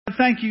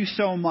thank you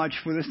so much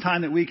for this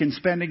time that we can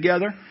spend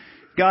together.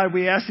 God,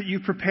 we ask that you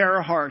prepare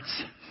our hearts.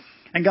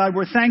 And God,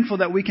 we're thankful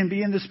that we can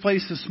be in this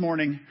place this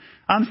morning.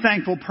 I'm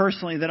thankful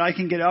personally that I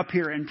can get up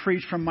here and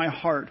preach from my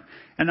heart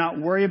and not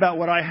worry about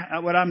what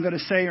I'm going to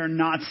say or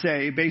not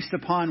say based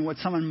upon what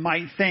someone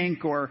might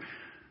think, or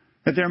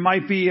that there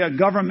might be a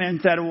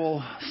government that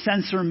will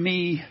censor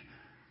me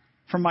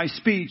for my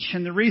speech.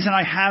 And the reason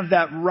I have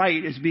that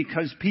right is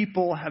because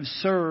people have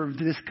served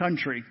this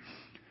country.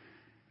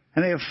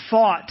 And they have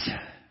fought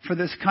for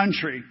this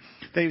country.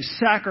 They've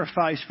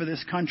sacrificed for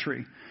this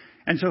country.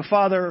 And so,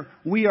 Father,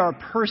 we are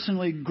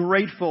personally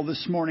grateful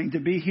this morning to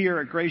be here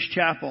at Grace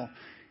Chapel,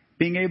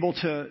 being able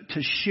to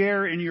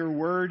share in your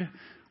word,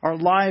 our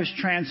lives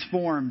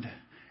transformed.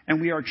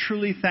 And we are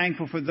truly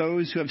thankful for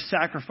those who have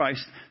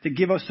sacrificed to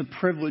give us the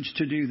privilege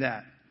to do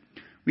that.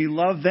 We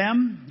love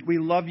them, we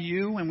love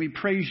you, and we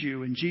praise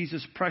you in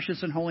Jesus'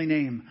 precious and holy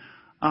name.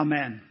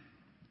 Amen.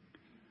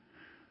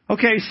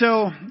 Okay,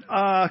 so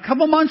a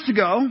couple months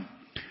ago,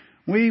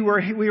 we were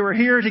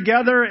here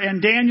together,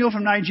 and Daniel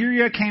from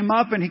Nigeria came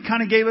up and he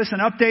kind of gave us an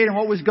update on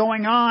what was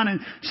going on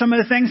and some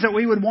of the things that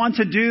we would want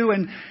to do.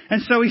 And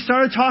so he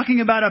started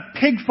talking about a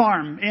pig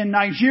farm in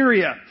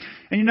Nigeria.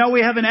 And you know,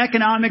 we have an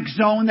economic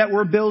zone that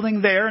we're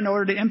building there in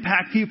order to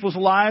impact people's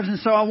lives. And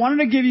so I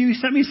wanted to he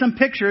sent me some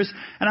pictures,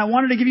 and I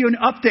wanted to give you an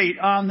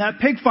update on that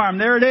pig farm.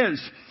 There it is.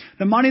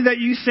 The money that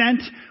you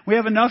sent, we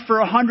have enough for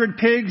 100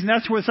 pigs, and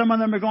that's where some of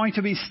them are going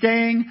to be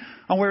staying.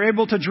 And we're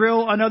able to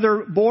drill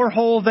another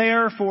borehole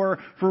there for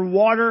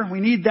water. We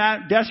need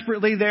that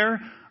desperately there.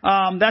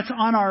 That's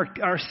on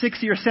our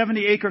 60 or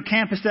 70 acre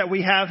campus that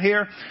we have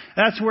here.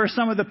 That's where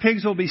some of the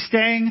pigs will be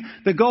staying.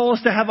 The goal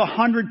is to have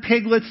 100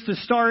 piglets to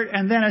start,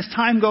 and then as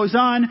time goes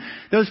on,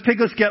 those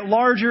piglets get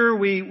larger.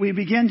 We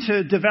begin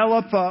to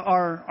develop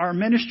our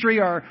ministry,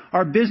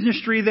 our business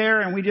tree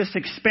there, and we just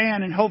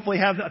expand and hopefully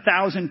have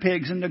 1,000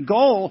 pigs. And the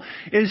goal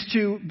is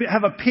to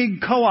have a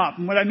pig co-op.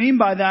 And what I mean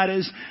by that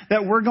is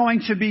that we're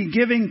going to be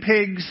giving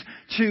pigs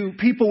to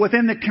people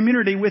within the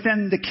community,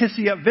 within the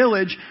Kisiup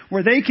village,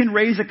 where they can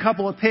raise a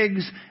couple of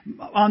pigs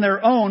on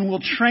their own. We'll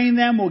train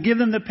them, we'll give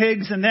them the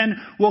pigs, and then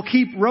we'll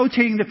keep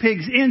rotating the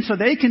pigs in so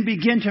they can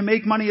begin to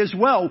make money as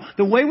well.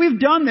 The way we've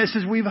done this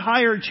is we've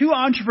hired 2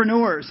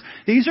 entrepreneurs.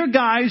 These are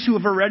guys who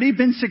have already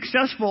been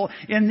successful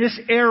in this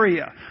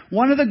area.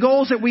 One of the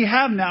goals that we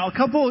have now,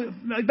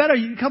 about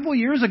a couple of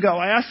years ago,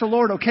 I asked the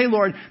Lord, okay,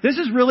 Lord, this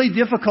is really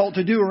difficult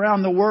to do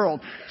around the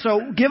world.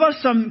 So give us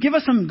some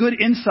good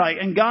insight.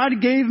 And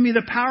God gave me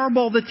the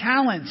parable of the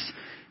talents.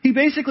 He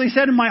basically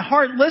said in my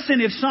heart, listen,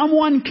 if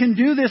someone can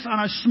do this on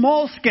a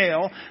small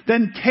scale,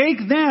 then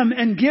take them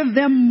and give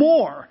them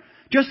more.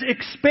 Just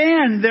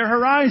expand their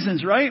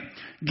horizons, right?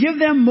 Give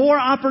them more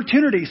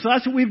opportunity. So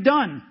that's what we've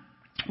done.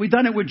 We've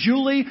done it with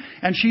Julie,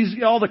 and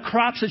all the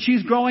crops that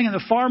she's growing, and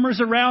the farmers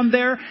around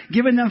there,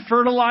 giving them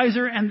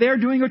fertilizer, and they're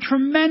doing a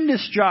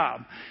tremendous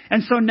job.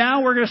 And so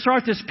now we're going to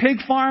start this pig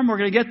farm. We're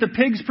going to get the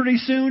pigs pretty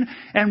soon,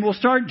 and we'll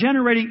start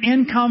generating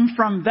income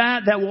from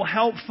that will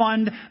help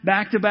fund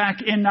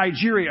back-to-back in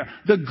Nigeria.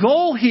 The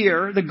goal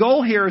here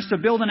is to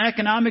build an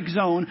economic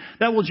zone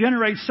that will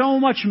generate so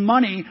much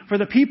money for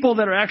the people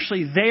that are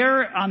actually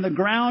there on the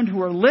ground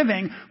who are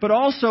living, but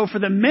also for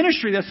the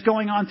ministry that's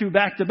going on through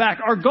back-to-back.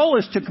 Our goal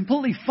is to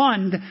completely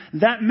fund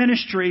that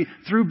ministry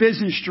through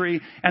business tree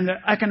and the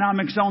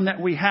economic zone that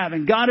we have.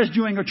 And God is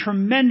doing a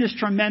tremendous,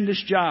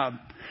 tremendous job.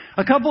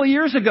 A couple of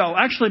years ago,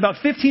 actually about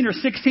 15 or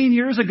 16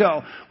 years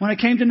ago, when I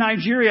came to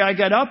Nigeria, I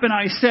got up and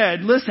I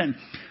said, listen,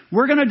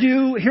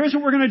 here's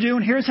what we're going to do,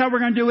 and here's how we're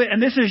going to do it,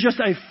 and this is just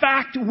a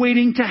fact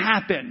waiting to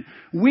happen.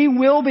 We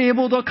will be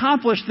able to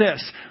accomplish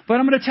this. But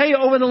I'm going to tell you,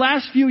 over the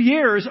last few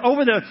years,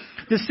 over the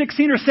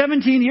 16 or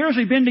 17 years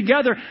we've been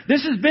together,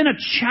 this has been a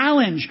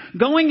challenge.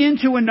 Going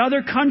into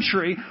another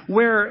country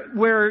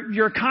where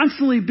you're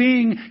constantly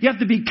you have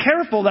to be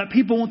careful that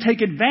people won't take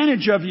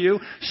advantage of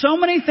you. So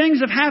many things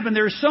have happened.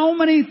 There's so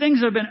many things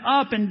that have been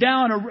up and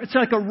down. It's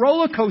like a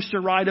roller coaster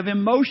ride of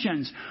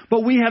emotions.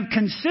 But we have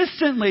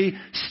consistently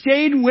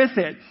stayed with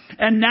it.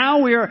 And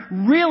now we are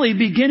really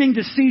beginning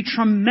to see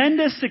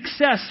tremendous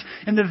success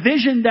in the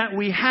vision that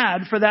we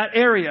had for that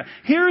area.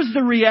 Here's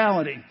the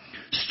reality.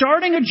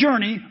 Starting a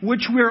journey,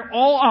 which we're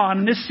all on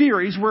in this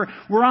series,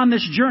 we're on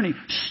this journey.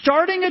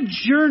 Starting a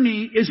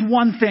journey is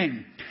one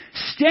thing.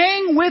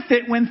 Staying with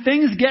it when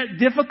things get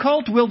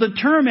difficult will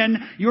determine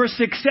your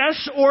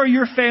success or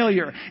your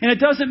failure. And it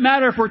doesn't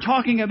matter if we're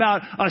talking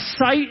about a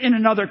site in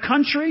another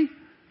country.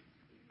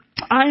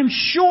 I am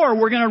sure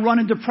we're going to run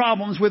into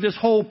problems with this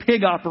whole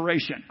pig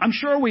operation. I'm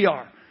sure we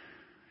are.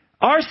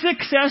 Our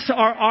success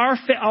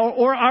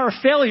or our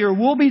failure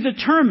will be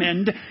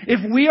determined if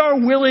we are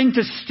willing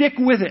to stick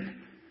with it.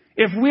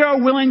 If we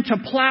are willing to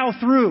plow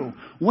through.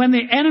 When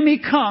the enemy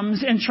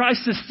comes and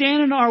tries to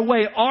stand in our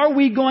way, are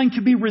we going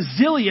to be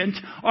resilient?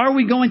 Are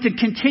we going to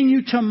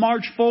continue to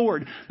march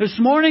forward? This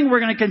morning we're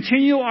going to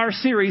continue our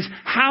series,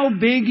 How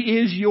Big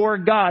Is Your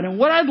God? And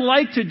what I'd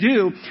like to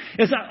do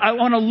is I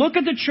want to look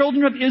at the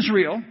children of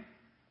Israel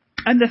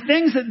and the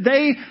things that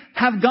they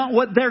have got,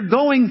 what they're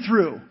going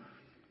through,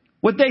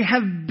 what they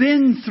have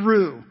been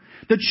through.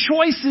 the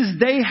choices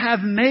they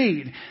have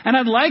made. And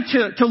I'd like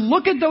to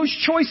look at those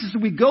choices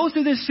as we go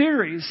through this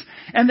series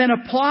and then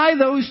apply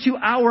those to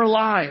our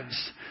lives.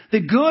 The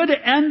good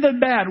and the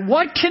bad.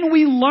 What can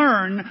we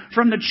learn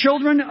from the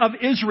children of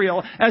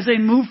Israel as they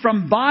move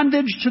from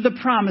bondage to the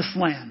promised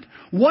land?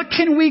 What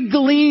can we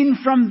glean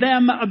from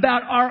them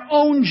about our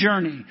own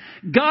journey?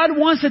 God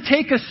wants to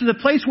take us to the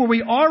place where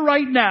we are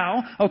right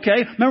now,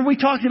 okay? Remember we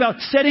talked about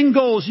setting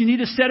goals. You need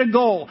to set a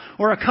goal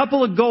or a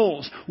couple of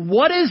goals.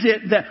 What is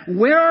it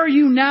where are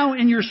you now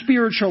in your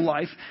spiritual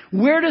life?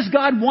 Where does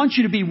God want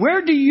you to be?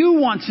 Where do you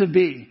want to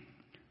be?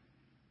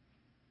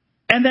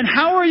 And then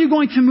how are you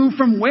going to move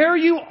from where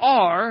you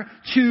are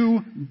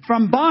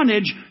from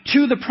bondage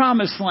to the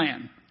promised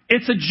land?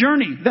 It's a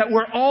journey that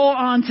we're all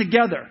on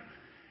together.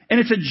 And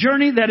it's a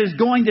journey that is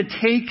going to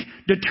take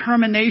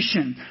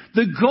determination.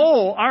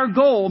 Our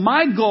goal,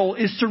 my goal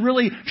is to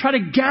really try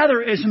to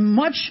gather as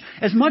much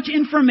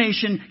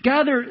information,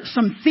 gather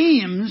some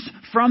themes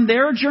from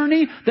their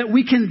journey that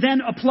we can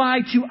then apply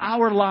to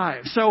our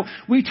lives. So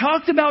we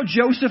talked about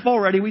Joseph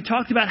already. We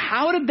talked about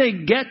how did they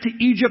get to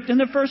Egypt in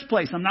the first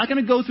place. I'm not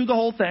going to go through the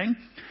whole thing.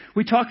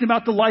 We talked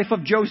about the life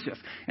of Joseph.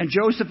 And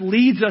Joseph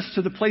leads us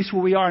to the place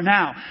where we are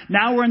now.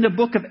 Now we're in the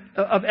book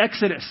of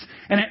Exodus.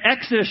 And in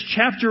Exodus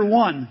chapter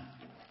 1,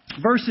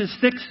 verses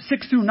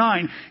 6 through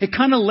 9, it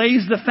kind of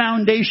lays the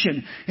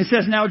foundation. It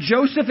says, "Now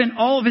Joseph and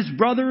all of his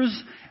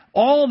brothers,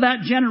 all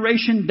that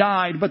generation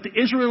died, but the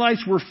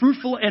Israelites were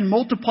fruitful and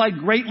multiplied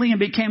greatly and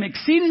became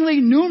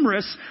exceedingly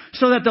numerous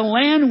so that the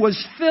land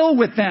was filled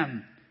with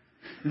them.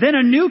 Then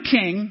a new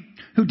king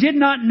who did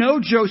not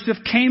know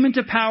Joseph came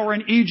into power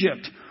in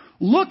Egypt.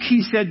 'Look,'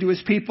 he said to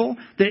his people,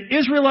 'the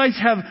Israelites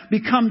have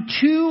become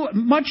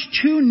much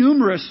too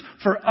numerous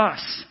for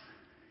us.'"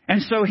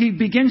 And so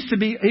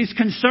he's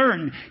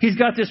concerned. He's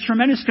got this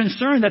tremendous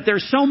concern that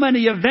there's so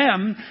many of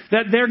them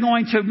that they're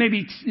going to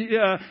maybe,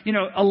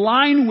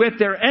 align with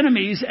their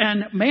enemies.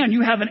 And man, you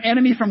have an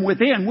enemy from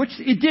within, which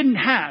it didn't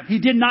have. He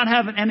did not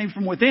have an enemy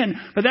from within,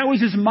 but that was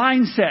his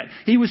mindset.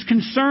 He was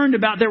concerned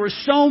about there were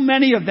so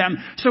many of them.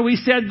 So he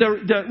said,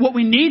 what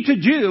we need to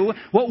do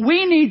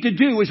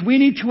is we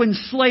need to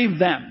enslave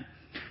them.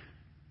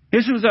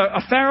 This was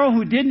a Pharaoh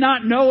who did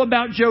not know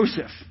about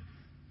Joseph.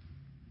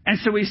 And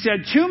so he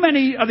said, too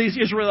many of these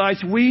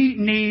Israelites, we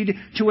need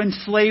to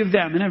enslave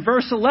them. And in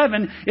verse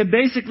 11, it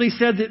basically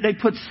said that they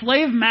put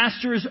slave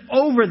masters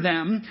over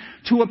them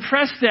to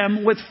oppress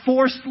them with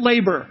forced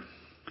labor.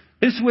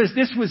 This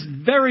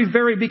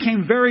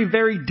became very,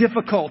 very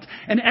difficult.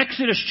 In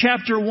Exodus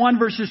chapter 1,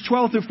 verses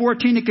 12 through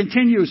 14, it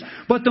continues.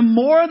 "But the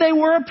more they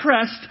were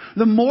oppressed,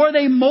 the more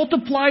they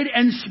multiplied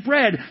and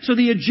spread. So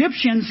the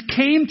Egyptians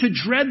came to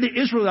dread the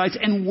Israelites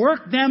and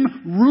worked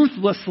them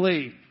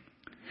ruthlessly.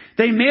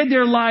 They made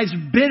their lives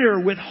bitter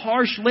with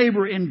harsh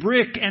labor in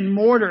brick and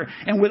mortar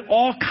and with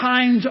all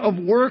kinds of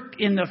work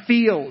in the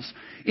fields.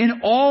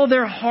 In all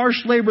their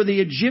harsh labor, the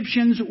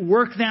Egyptians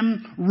worked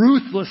them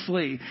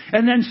ruthlessly."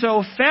 And then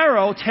so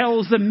Pharaoh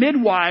tells the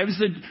midwives,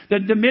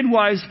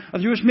 the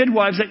Jewish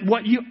midwives, that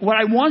what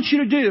I want you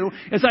to do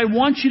is I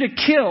want you to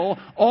kill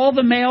all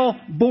the male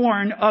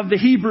born of the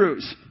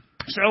Hebrews.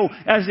 So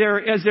as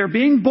they're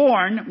being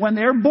born, when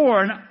they're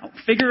born,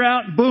 figure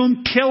out,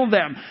 boom, kill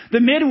them.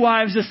 The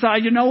midwives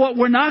decide, you know what,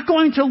 we're not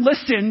going to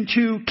listen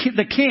to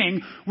the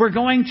king. We're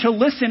going to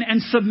listen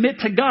and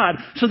submit to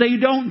God. So they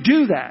don't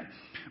do that.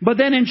 But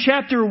then in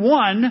chapter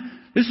 1,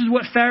 this is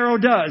what Pharaoh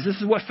does. This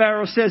is what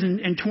Pharaoh says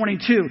in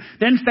 22.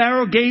 "Then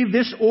Pharaoh gave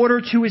this order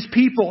to his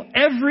people.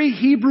 'Every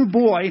Hebrew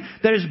boy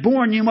that is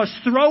born you must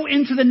throw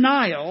into the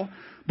Nile,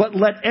 but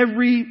let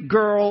every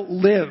girl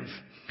live.'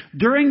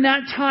 During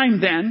that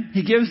time then,"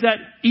 he gives that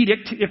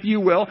edict, if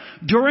you will,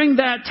 "during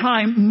that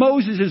time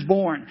Moses is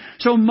born.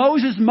 So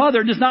Moses'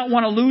 mother does not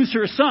want to lose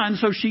her son,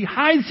 so she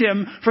hides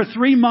him for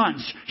 3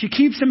 months. She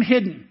keeps him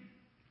hidden.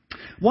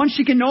 Once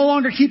she can no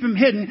longer keep him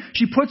hidden,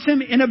 she puts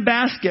him in a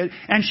basket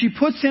and she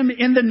puts him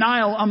in the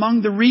Nile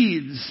among the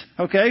reeds."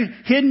 Okay?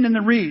 Hidden in the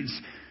reeds.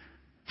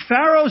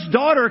 Pharaoh's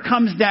daughter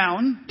comes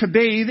down to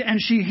bathe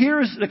and she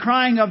hears the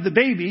crying of the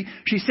baby.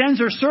 She sends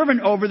her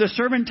servant over. The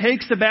servant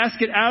takes the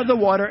basket out of the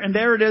water and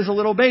there it is, a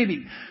little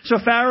baby. So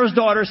Pharaoh's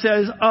daughter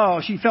says,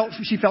 she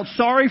felt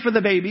sorry for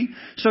the baby.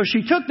 So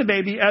she took the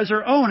baby as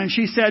her own and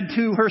she said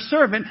to her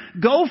servant,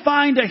 "Go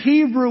find a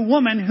Hebrew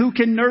woman who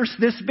can nurse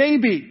this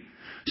baby."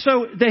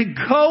 So they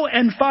go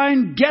and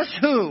find, guess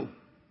who?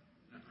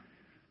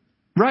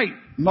 Right,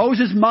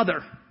 Moses'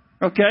 mother.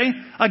 Okay?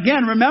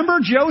 Again, remember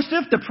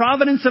Joseph, the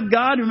providence of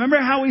God?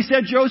 Remember how we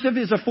said Joseph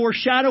is a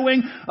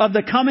foreshadowing of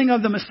the coming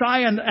of the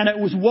Messiah and it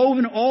was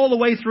woven all the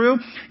way through?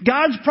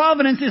 God's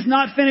providence is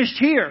not finished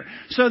here.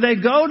 So they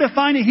go to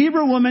find a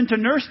Hebrew woman to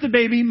nurse the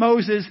baby,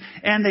 Moses,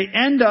 and they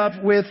end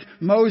up with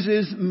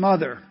Moses'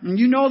 mother. And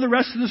you know the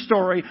rest of the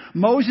story.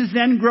 Moses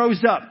then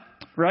grows up.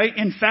 right,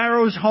 in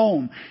Pharaoh's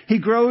home. He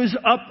grows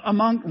up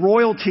among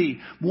royalty.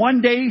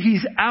 One day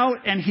he's out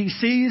and he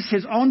sees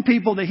his own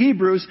people, the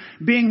Hebrews,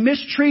 being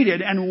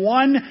mistreated, and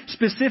one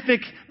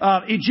specific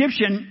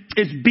Egyptian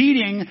is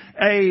beating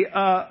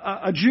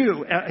a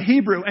Jew, a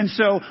Hebrew. And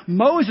so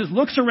Moses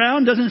looks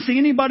around, doesn't see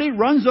anybody,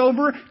 runs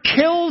over,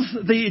 kills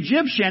the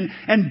Egyptian,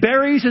 and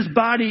buries his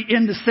body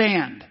in the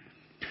sand.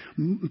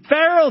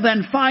 Pharaoh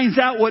then finds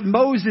out what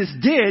Moses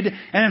did,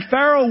 and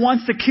Pharaoh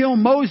wants to kill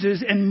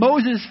Moses, and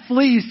Moses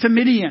flees to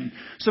Midian.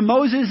 So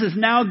Moses is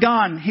now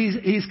gone.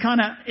 He's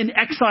kind of in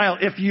exile,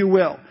 if you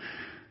will.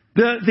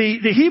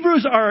 The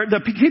Hebrews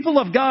the people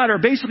of God are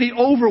basically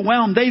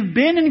overwhelmed. They've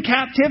been in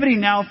captivity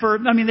now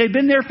they've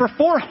been there for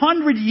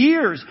 400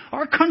 years.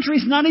 Our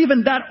country's not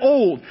even that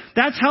old.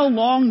 That's how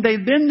long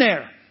they've been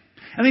there.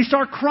 And they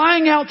start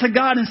crying out to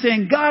God and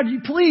saying, God,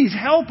 please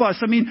help us.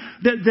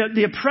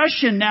 The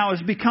oppression now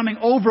is becoming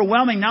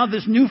overwhelming. Now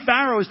this new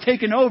Pharaoh has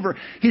taken over.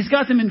 He's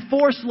got them in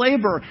forced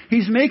labor.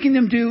 He's making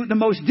them do the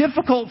most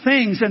difficult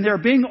things, and they're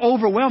being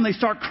overwhelmed. They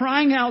start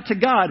crying out to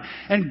God.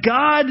 And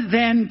God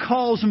then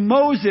calls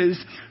Moses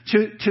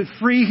to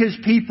free his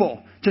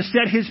people, to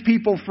set his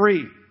people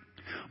free.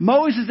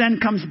 Moses then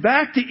comes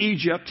back to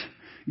Egypt,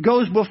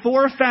 goes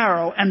before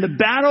Pharaoh, and the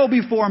battle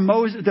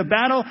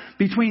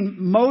between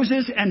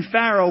Moses and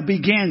Pharaoh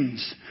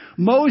begins.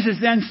 Moses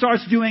then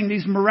starts doing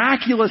these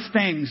miraculous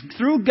things.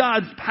 Through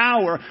God's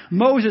power,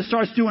 Moses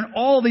starts doing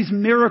all these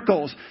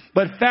miracles,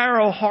 but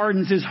Pharaoh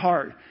hardens his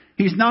heart.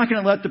 He's not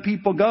going to let the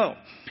people go.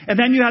 And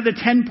then you have the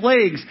 10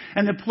 plagues,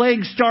 and the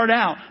plagues start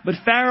out, but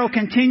Pharaoh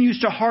continues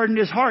to harden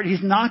his heart.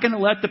 He's not going to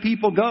let the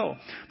people go.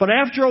 But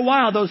after a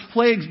while, those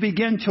plagues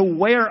begin to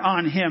wear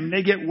on him.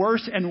 They get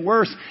worse and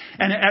worse.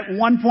 And at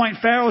one point,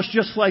 Pharaoh's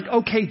just like,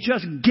 okay,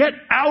 just get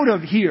out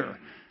of here.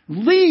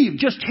 Leave.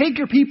 Just take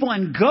your people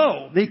and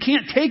go. They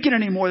can't take it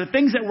anymore. The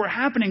things that were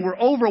happening were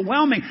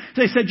overwhelming.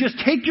 So they said, just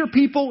take your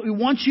people. We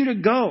want you to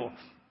go.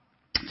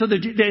 So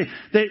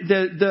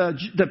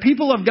the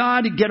people of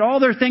God get all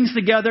their things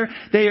together.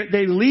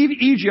 They leave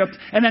Egypt,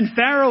 and then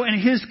Pharaoh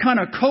and his kind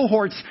of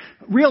cohorts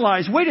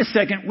realize, wait a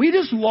second, we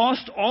just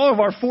lost all of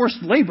our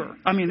forced labor.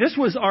 This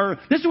was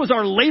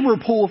our labor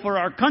pool for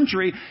our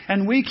country,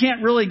 and we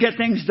can't really get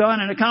things done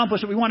and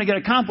accomplish what we want to get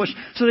accomplished.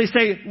 So they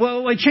say,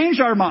 well, they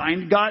changed our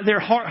mind. God, their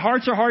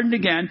hearts are hardened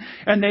again,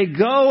 and they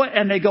go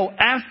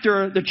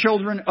after the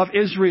children of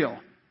Israel.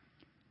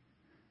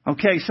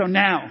 Okay, so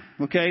now.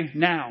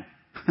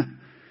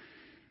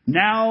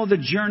 Now the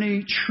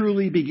journey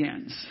truly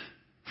begins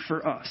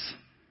for us.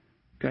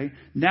 Okay?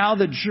 Now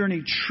the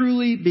journey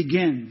truly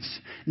begins.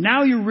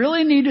 Now you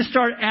really need to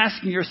start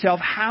asking yourself,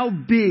 how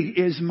big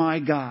is my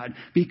God?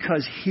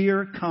 Because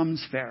here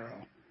comes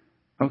Pharaoh.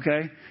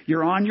 Okay?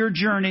 You're on your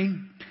journey,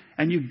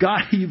 and you've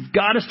got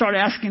to start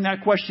asking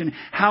that question,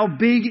 how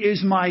big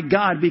is my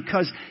God?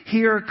 Because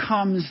here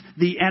comes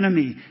the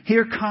enemy.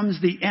 Here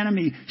comes the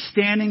enemy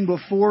standing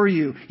before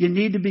you. You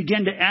need to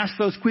begin to ask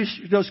those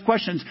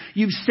questions.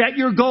 You've set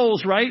your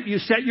goals, right? You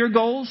set your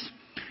goals.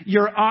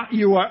 You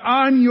are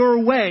on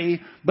your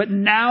way, but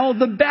now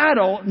the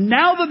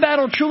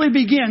battle truly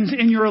begins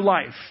in your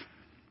life.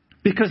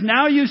 Because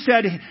now you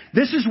said,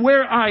 this is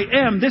where I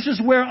am. This is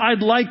where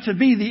I'd like to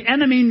be. The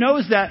enemy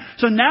knows that.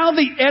 So now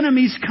the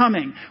enemy's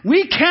coming.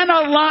 We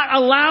cannot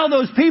allow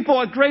those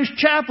people at Grace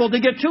Chapel to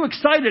get too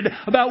excited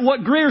about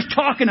what Greer's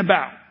talking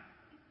about.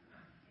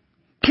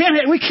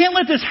 We can't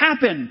let this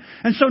happen.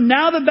 And so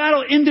now the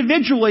battle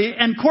individually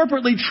and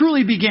corporately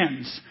truly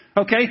begins.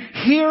 Okay?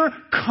 Here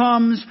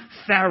comes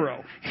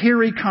Pharaoh.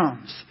 Here he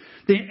comes.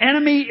 The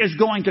enemy is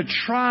going to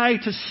try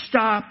to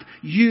stop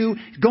you,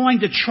 going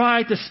to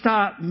try to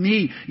stop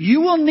me.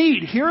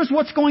 Here's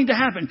what's going to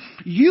happen.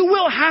 You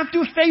will have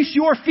to face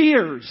your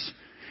fears.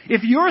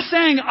 If you're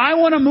saying, I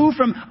want to move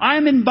from,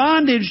 I'm in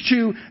bondage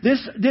to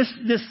this,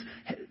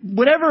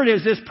 whatever it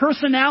is, this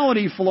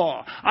personality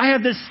flaw. I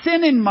have this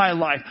sin in my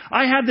life.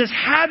 I have this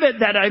habit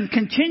that I'm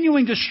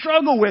continuing to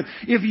struggle with.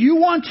 If you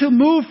want to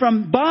move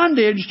from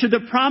bondage to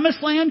the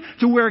promised land,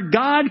 to where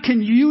God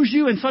can use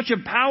you in such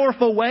a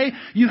powerful way,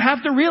 you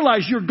have to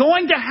realize you're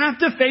going to have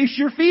to face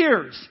your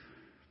fears.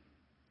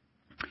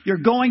 You're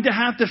going to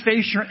have to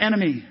face your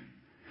enemy.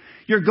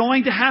 You're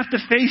going to have to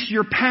face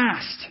your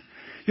past.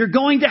 You're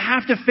going to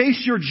have to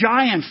face your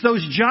giants,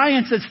 those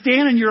giants that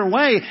stand in your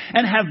way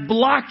and have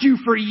blocked you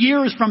for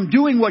years from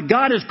doing what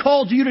God has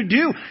called you to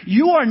do.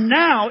 You are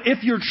now,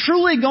 if you're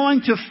truly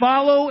going to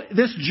follow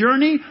this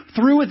journey,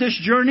 through with this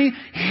journey,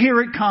 here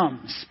it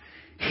comes.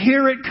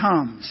 Here it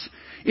comes.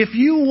 If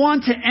you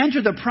want to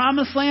enter the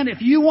promised land,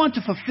 if you want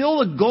to fulfill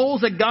the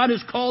goals that God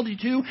has called you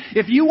to,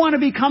 if you want to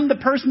become the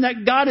person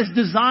that God has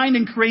designed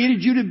and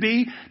created you to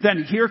be,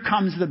 then here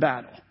comes the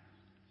battle.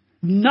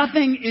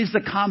 Nothing is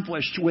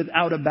accomplished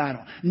without a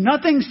battle.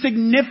 Nothing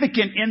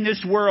significant in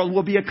this world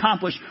will be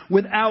accomplished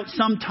without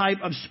some type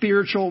of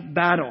spiritual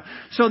battle.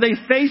 So they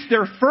faced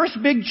their first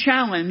big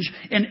challenge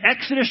in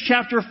Exodus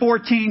chapter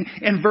 14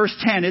 and verse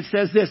 10. It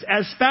says this,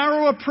 as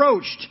Pharaoh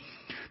approached,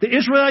 the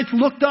Israelites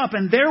looked up,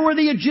 and there were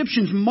the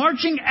Egyptians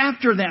marching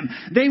after them.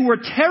 They were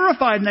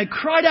terrified, and they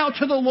cried out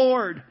to the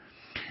Lord.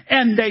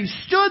 And they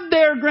stood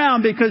their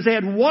ground because they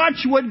had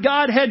watched what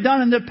God had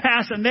done in the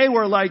past, and they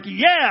were like,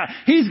 yeah,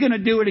 He's going to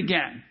do it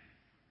again.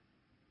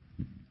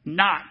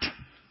 Not.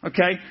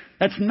 Okay?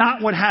 That's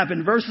not what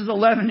happened. Verses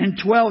 11 and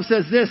 12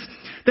 says this.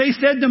 They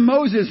said to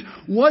Moses,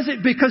 was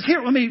it because,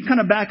 here, let me kind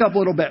of back up a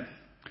little bit.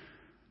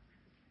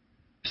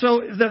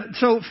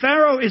 So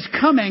Pharaoh is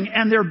coming,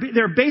 and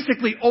they're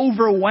basically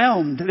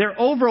overwhelmed. They're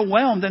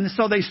overwhelmed, and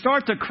so they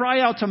start to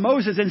cry out to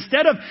Moses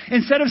instead of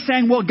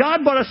saying, well,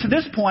 God brought us to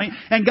this point,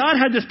 and God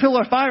had this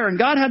pillar of fire, and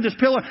God had this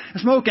pillar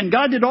of smoke, and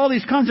God did all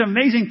these kinds of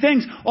amazing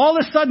things. All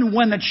of a sudden,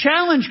 when the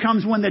challenge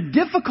comes, when the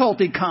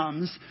difficulty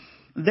comes,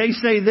 they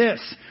say this.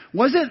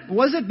 Was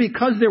it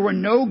because there were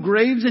no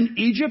graves in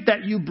Egypt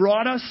that you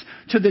brought us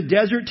to the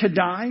desert to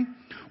die?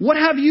 What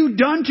have you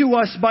done to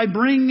us by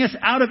bringing us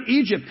out of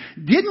Egypt?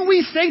 Didn't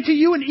we say to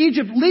you in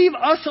Egypt, leave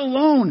us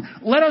alone,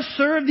 let us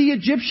serve the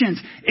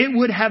Egyptians? It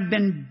would have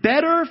been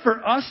better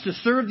for us to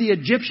serve the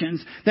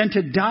Egyptians than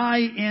to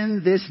die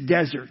in this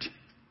desert.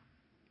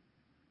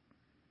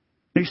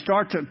 They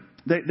start to,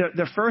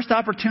 the first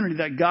opportunity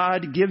that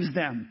God gives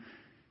them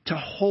to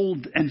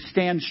hold and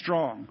stand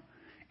strong.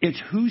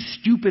 It's whose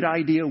stupid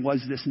idea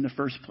was this in the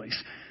first place?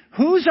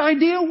 Whose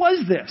idea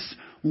was this?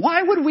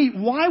 Why would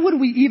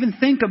we even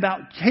think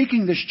about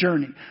taking this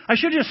journey? I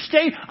should just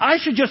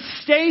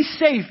stay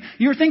safe.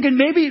 You're thinking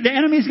maybe the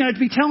enemy's going to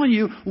be telling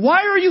you,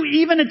 why are you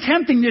even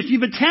attempting this?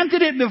 You've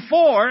attempted it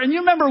before, and you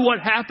remember what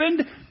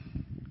happened.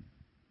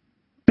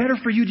 Better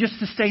for you just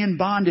to stay in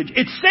bondage.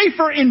 It's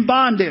safer in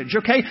bondage,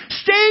 okay?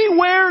 Stay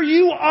where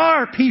you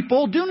are,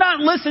 people. Do not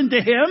listen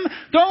to him.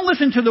 Don't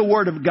listen to the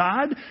Word of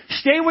God.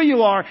 Stay where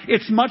you are.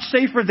 It's much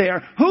safer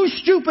there. Whose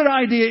stupid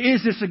idea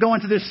is this to go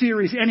into this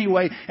series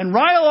anyway and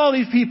rile all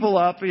these people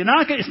up?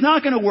 It's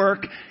not going to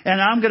work, and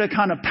I'm going to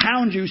kind of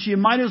pound you, so you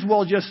might as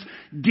well just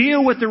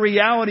deal with the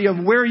reality of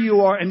where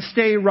you are and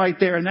stay right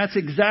there. And that's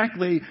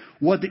exactly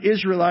what the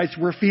Israelites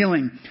were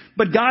feeling.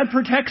 But God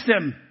protects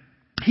them.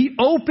 He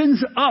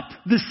opens up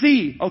the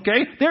sea,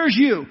 okay? There's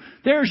you,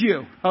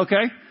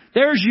 okay?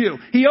 There's you.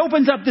 He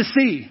opens up the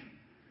sea.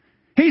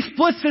 He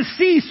splits the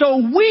sea so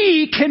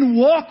we can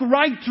walk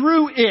right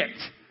through it.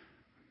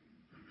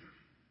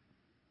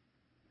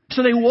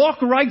 So they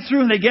walk right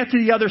through and they get to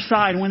the other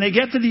side. When they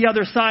get to the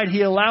other side,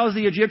 He allows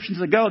the Egyptians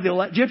to go. The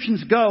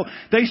Egyptians go.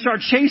 They start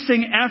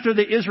chasing after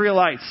the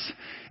Israelites.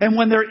 And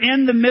when they're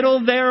in the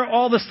middle there,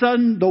 all of a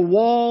sudden the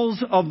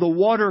walls of the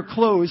water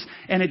close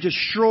and it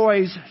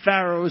destroys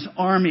Pharaoh's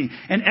army.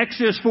 In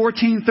Exodus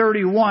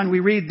 14:31, we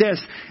read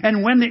this.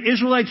 And when the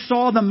Israelites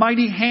saw the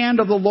mighty hand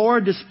of the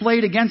Lord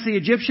displayed against the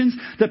Egyptians,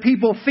 the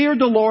people feared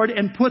the Lord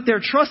and put their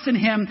trust in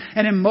Him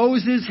and in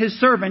Moses, His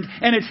servant.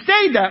 And it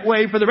stayed that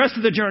way for the rest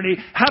of the journey.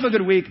 Have a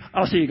good week.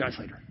 I'll see you guys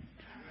later.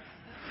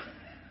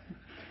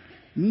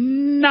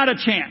 Not a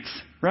chance,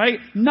 right?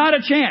 Not a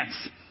chance.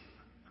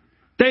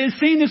 They had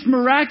seen this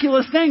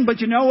miraculous thing, but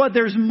you know what?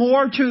 There's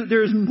more to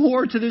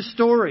this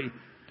story.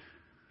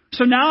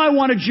 So now I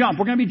want to jump.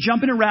 We're going to be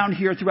jumping around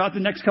here throughout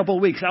the next couple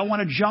of weeks. I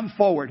want to jump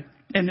forward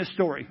in this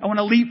story. I want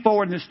to leap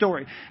forward in this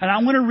story. And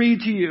I want to read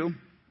to you,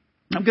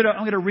 I'm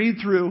going to read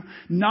through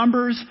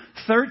Numbers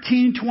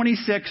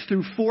 13:26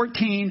 through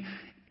 14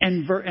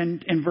 and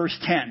verse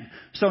 10.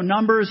 So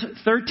Numbers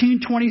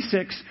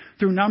 13:26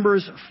 through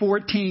Numbers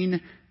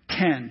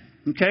 14:10.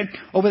 Okay?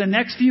 Over the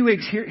next few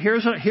weeks,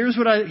 here's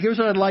what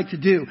I'd like to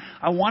do.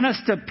 I want us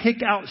to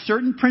pick out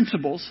certain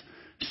principles,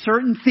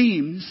 certain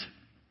themes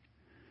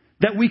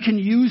that we can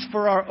use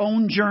for our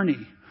own journey.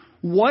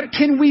 What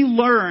can we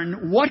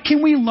learn? What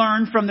can we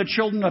learn from the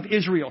children of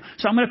Israel?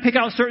 So I'm going to pick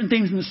out certain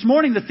things. And this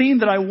morning, the theme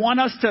that I want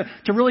us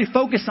to really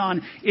focus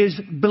on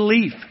is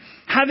belief.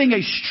 Having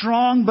a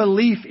strong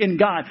belief in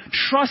God.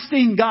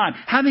 Trusting God.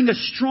 Having a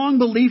strong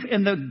belief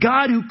in the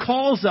God who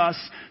calls us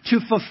to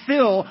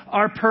fulfill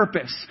our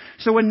purpose.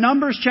 So in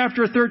Numbers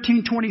chapter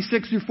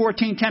 13:26 through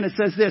 14:10, it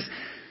says this.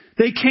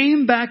 They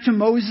came back to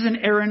Moses and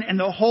Aaron and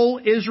the whole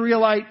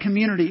Israelite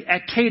community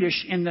at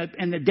Kadesh in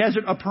the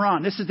desert of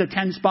Paran. This is the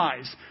 10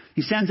 spies.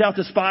 He sends out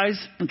the spies,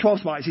 and 12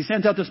 spies. He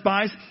sends out the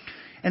spies,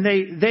 and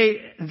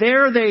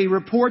they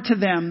report to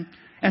them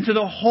and to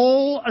the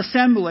whole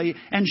assembly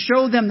and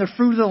show them the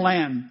fruit of the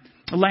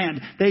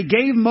land. They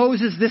gave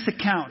Moses this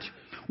account.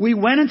 We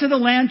went into the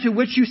land to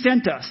which you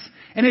sent us,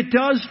 and it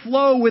does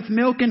flow with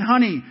milk and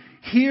honey.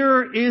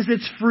 Here is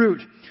its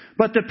fruit.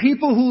 But the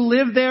people who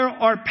live there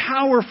are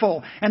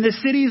powerful, and the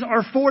cities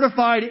are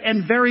fortified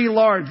and very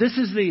large. This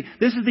is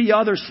the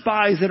other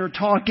spies that are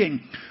talking.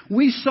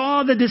 We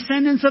saw the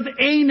descendants of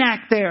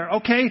Anak there.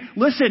 Okay,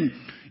 listen.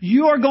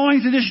 You are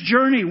going through this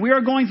journey. We are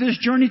going through this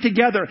journey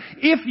together.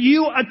 If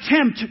you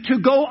attempt to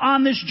go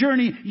on this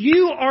journey,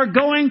 you are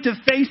going to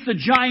face the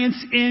giants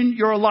in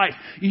your life.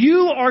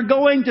 You are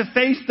going to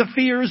face the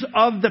fears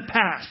of the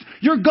past.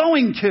 You're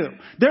going to.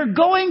 They're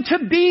going to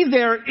be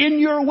there in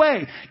your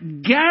way.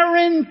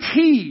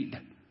 Guaranteed.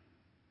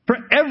 For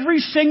every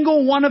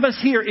single one of us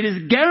here, it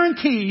is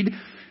guaranteed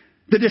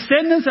the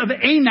descendants of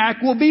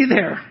Anak will be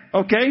there.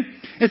 Okay?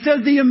 It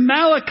says the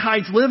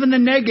Amalekites live in the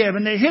Negev,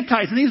 and the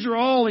Hittites, and these are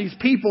all these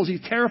peoples,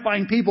 these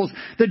terrifying peoples.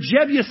 The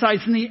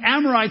Jebusites and the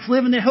Amorites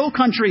live in the hill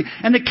country,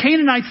 and the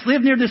Canaanites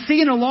live near the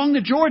sea and along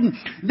the Jordan.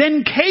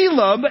 Then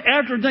Caleb,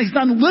 after he's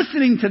done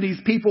listening to these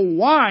people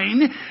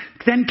whine,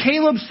 then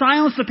Caleb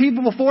silenced the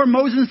people before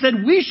Moses and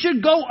said, we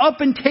should go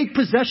up and take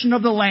possession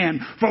of the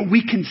land, for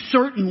we can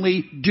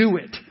certainly do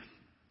it.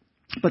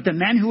 But the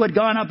men who had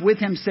gone up with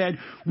him said,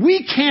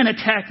 we can't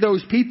attack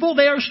those people.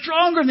 They are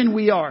stronger than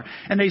we are.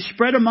 And they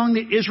spread among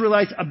the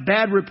Israelites a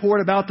bad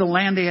report about the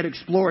land they had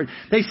explored.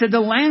 They said,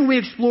 the land we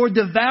explored,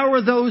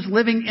 devour those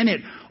living in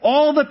it.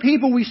 All the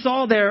people we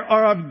saw there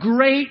are of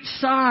great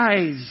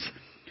size.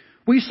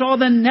 We saw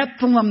the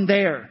Nephilim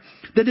there.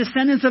 The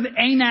descendants of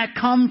Anak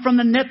come from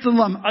the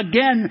Nephilim.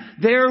 Again,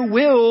 there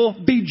will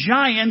be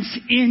giants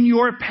in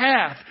your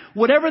path.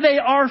 Whatever they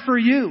are for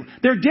you,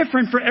 they're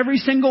different for every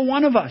single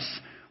one of us.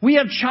 We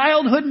have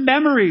childhood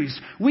memories.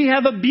 We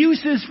have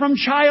abuses from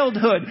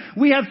childhood.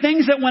 We have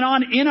things that went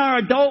on in our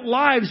adult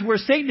lives where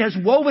Satan has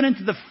woven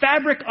into the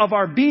fabric of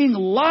our being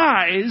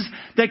lies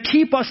that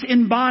keep us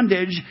in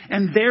bondage.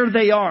 And there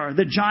they are.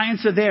 The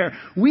giants are there.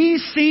 We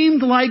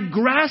seemed like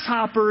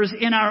grasshoppers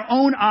in our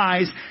own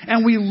eyes,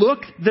 and we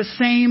looked the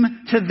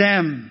same to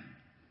them.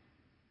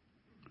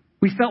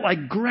 We felt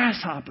like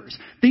grasshoppers.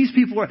 These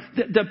people are,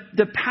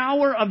 the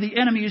power of the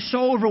enemy is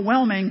so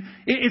overwhelming,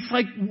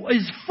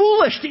 it's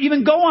foolish to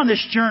even go on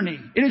this journey.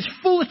 It is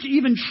foolish to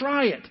even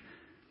try it.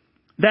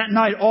 That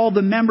night, all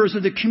the members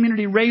of the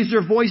community raised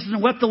their voices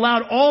and wept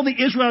aloud. All the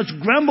Israelites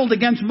grumbled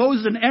against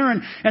Moses and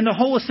Aaron, and the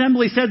whole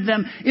assembly said to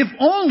them, if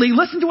only,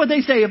 listen to what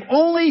they say, if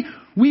only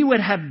we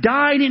would have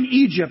died in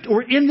Egypt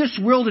or in this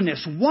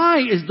wilderness. Why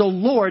is the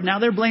Lord, now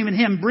they're blaming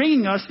him,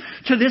 bringing us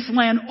to this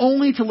land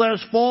only to let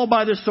us fall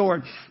by the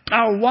sword?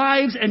 Our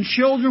wives and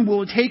children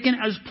will be taken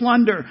as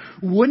plunder.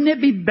 Wouldn't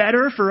it be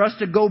better for us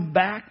to go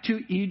back to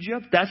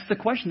Egypt? That's the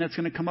question that's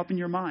going to come up in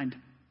your mind.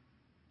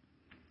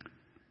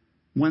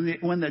 When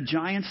the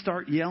giants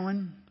start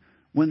yelling,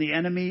 when the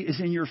enemy is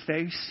in your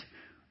face,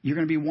 you're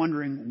going to be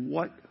wondering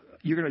what,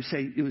 you're going to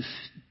say, it was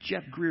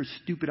Jeff Greer's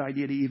stupid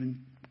idea to even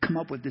come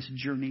up with this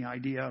journey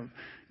idea of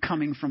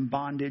coming from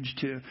bondage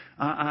to,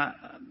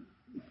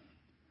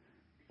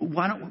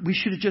 why don't, we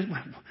should have just,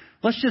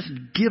 let's just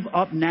give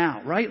up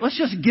now, right? Let's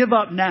just give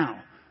up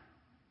now.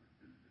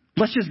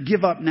 Let's just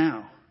give up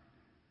now.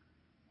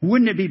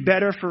 Wouldn't it be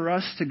better for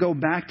us to go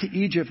back to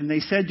Egypt? And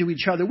they said to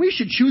each other, we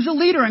should choose a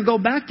leader and go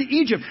back to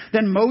Egypt.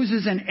 Then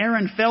Moses and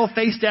Aaron fell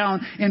face down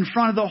in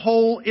front of the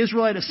whole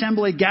Israelite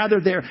assembly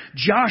gathered there.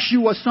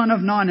 Joshua, son of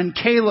Nun, and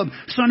Caleb,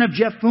 son of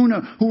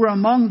Jephunneh, who were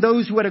among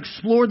those who had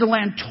explored the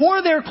land,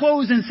 tore their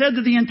clothes and said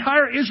to the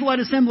entire Israelite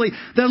assembly,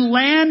 the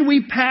land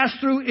we passed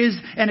through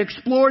and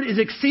explored is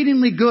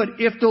exceedingly good.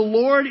 If the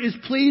Lord is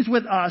pleased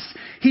with us,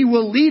 he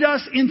will lead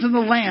us into the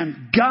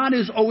land. God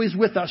is always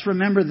with us.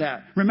 Remember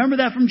that. Remember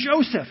that from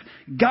Joseph.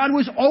 God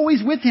was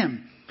always with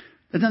him.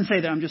 It doesn't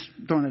say that. I'm just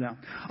throwing it out.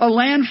 A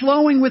land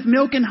flowing with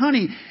milk and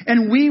honey,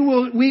 and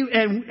we'll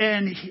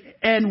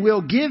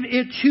give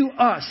it to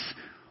us.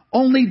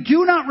 Only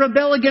do not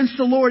rebel against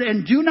the Lord,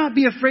 and do not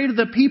be afraid of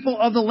the people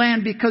of the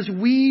land, because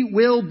we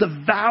will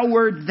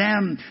devour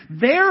them.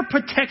 Their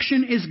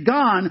protection is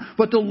gone,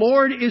 but the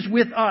Lord is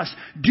with us.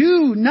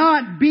 Do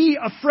not be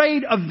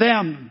afraid of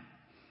them.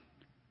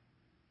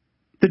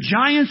 The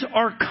giants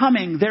are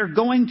coming. They're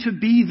going to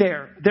be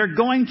there.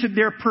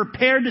 They're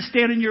prepared to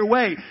stand in your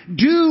way.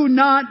 Do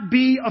not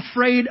be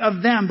afraid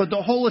of them. But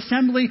the whole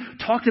assembly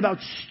talked about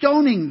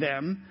stoning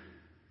them.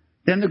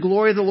 Then the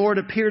glory of the Lord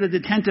appeared at the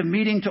tent of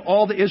meeting to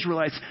all the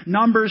Israelites.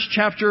 Numbers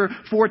chapter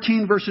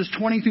 14 verses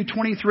 20 through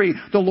 23.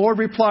 The Lord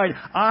replied,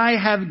 I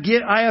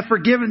have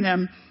forgiven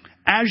them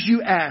as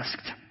you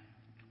asked.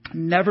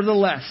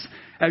 Nevertheless,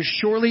 as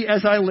surely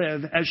as I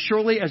live, as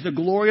surely as the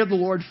glory of the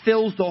Lord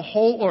fills the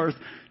whole earth,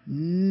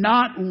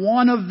 not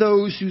one of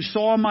those who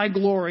saw my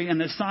glory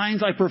and the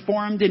signs I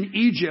performed in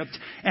Egypt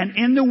and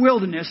in the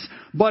wilderness,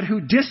 but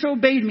who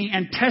disobeyed me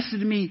and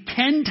tested me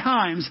 10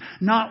 times,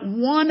 not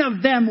one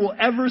of them will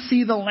ever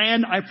see the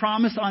land I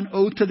promised on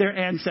oath to their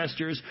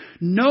ancestors.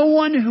 No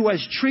one who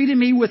has treated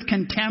me with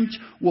contempt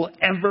will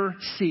ever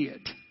see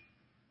it.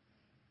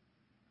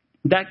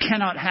 That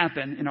cannot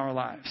happen in our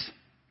lives.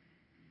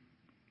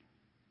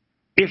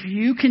 If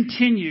you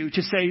continue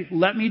to say,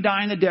 let me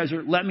die in the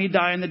desert, let me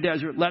die in the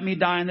desert, let me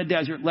die in the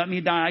desert, let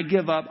me die, I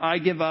give up, I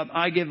give up,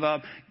 I give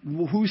up.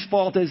 Whose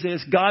fault is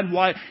this? God,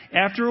 why?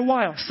 After a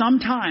while,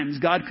 sometimes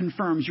God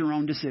confirms your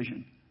own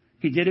decision.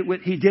 He did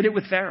it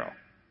with Pharaoh.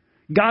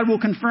 God will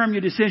confirm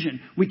your decision.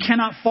 We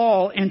cannot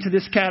fall into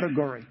this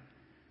category.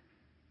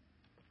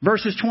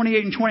 Verses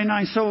 28 and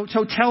 29, so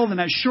tell them,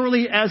 as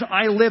surely as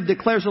I live,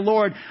 declares the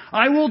Lord,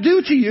 I will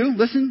do to you,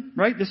 listen,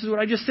 right, this is what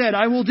I just said,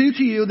 I will do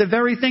to you the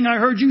very thing I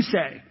heard you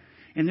say.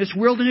 In this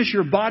wilderness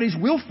your bodies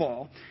will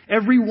fall,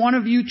 every one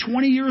of you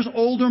 20 years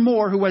old or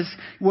more who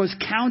was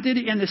counted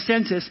in the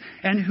census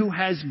and who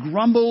has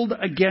grumbled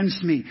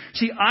against me.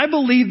 See, I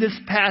believe this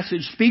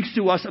passage speaks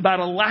to us about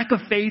a lack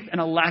of faith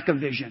and a lack of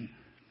vision.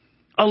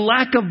 A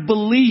lack of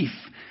belief.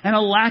 and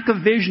a lack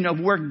of vision of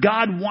where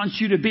God wants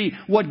you to be,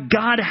 what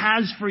God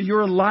has for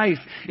your life.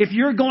 If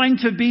you're going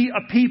to be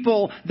a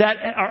people that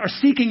are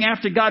seeking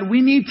after God,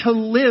 we need to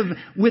live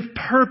with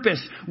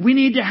purpose. We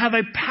need to have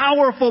a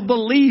powerful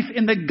belief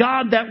in the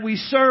God that we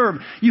serve.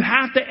 You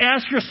have to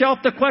ask yourself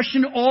the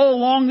question all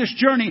along this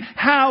journey,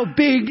 how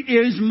big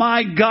is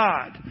my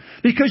God?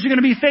 Because you're going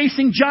to be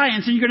facing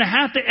giants, and you're going to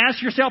have to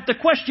ask yourself the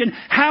question,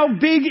 how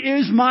big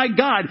is my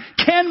God?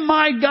 Can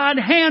my God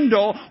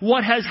handle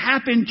what has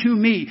happened to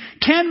me?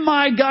 Can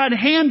my God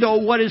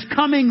handle what is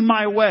coming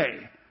my way?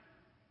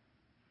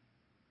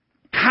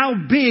 How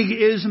big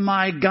is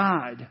my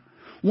God?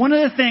 One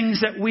of the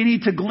things that we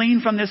need to glean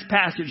from this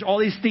passage, all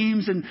these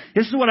themes, and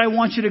this is what I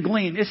want you to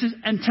glean.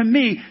 And to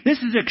me, this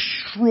is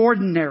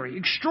extraordinary.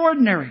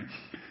 Extraordinary.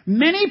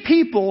 Many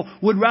people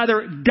would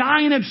rather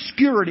die in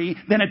obscurity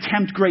than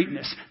attempt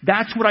greatness.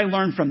 That's what I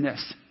learned from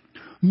this.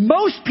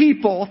 Most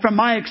people, from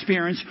my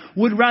experience,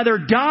 would rather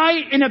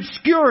die in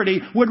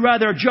obscurity, would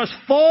rather just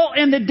fall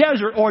in the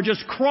desert or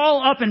just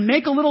crawl up and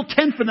make a little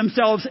tent for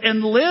themselves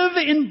and live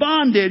in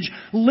bondage,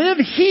 live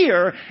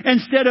here,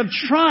 instead of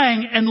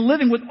trying and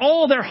living with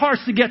all their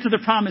hearts to get to the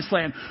promised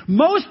land.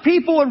 Most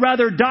people would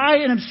rather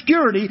die in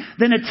obscurity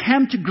than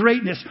attempt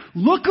greatness.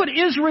 Look at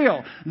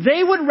Israel.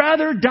 They would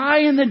rather die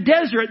in the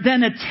desert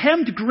than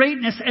attempt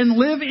greatness and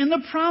live in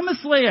the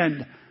promised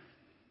land.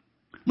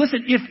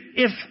 Listen,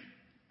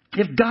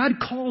 if God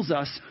calls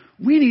us,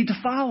 we need to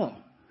follow.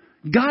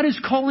 God is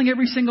calling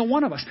every single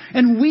one of us,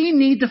 and we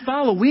need to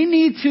follow. We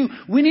need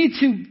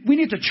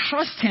to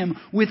trust Him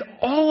with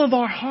all of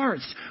our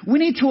hearts. We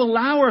need to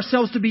allow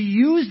ourselves to be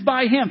used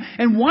by Him.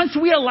 And once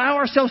we allow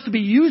ourselves to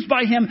be used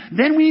by Him,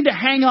 then we need to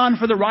hang on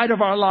for the ride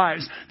of our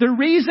lives. The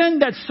reason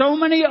that so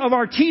many of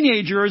our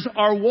teenagers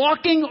are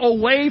walking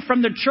away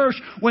from the church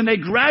when they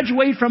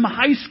graduate from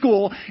high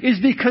school is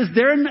because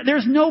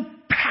there's no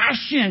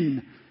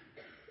passion.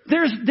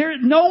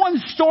 No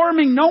one's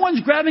storming, no one's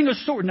grabbing a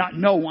sword. Not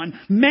no one.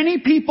 Many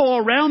people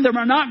around them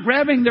are not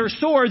grabbing their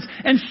swords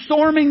and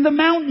storming the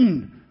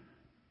mountain.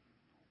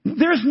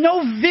 There's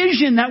no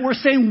vision that we're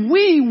saying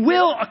we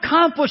will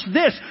accomplish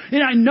this.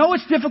 And I know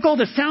it's difficult.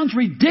 It sounds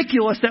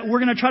ridiculous that we're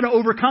going to try to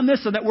overcome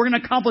this or that we're going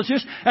to accomplish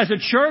this as a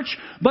church.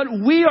 But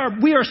we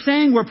are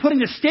saying we're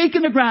putting a stake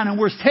in the ground, and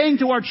we're saying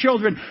to our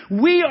children,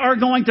 we are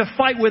going to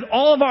fight with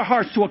all of our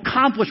hearts to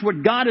accomplish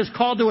what God has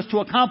called to us to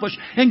accomplish,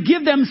 and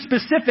give them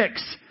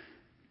specifics.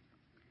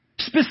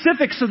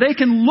 Specifics so they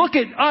can look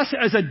at us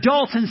as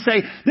adults and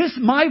say, this,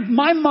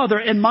 my mother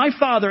and my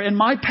father and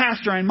my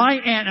pastor and my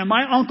aunt and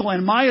my uncle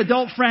and my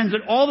adult friends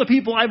and all the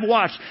people I've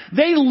watched,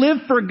 they live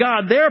for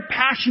God. They're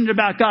passionate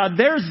about God.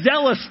 They're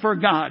zealous for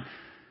God.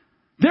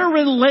 They're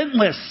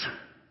relentless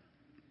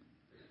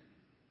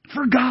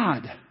for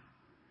God.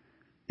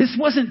 This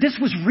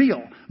was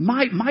real.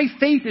 My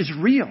faith is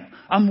real.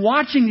 I'm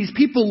watching these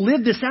people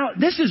live this out.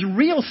 This is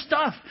real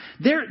stuff.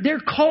 They're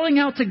calling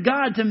out to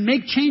God to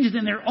make changes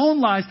in their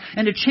own lives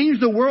and to change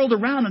the world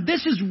around them.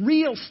 This is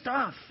real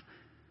stuff.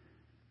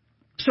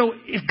 So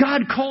if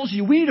God calls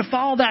you, we need to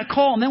follow that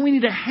call, and then we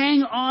need to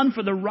hang on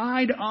for the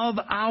ride of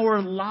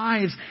our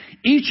lives.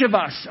 Each of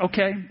us,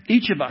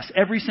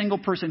 every single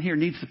person here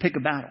needs to pick a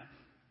battle.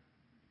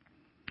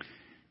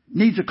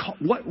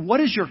 What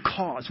is your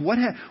cause? What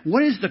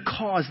is the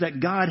cause that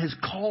God has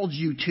called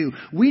you to?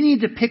 We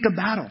need to pick a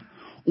battle.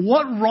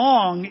 What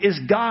wrong is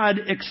God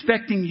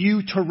expecting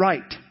you to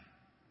right?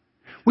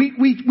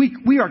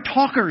 We are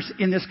talkers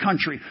in this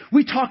country.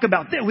 We talk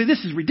about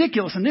this is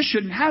ridiculous and this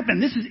shouldn't happen.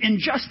 This is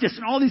injustice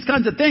and all these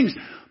kinds of things.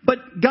 But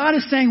God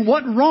is saying,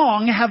 what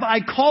wrong have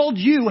I called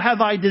you? Have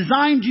I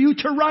designed you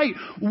to right?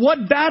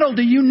 What battle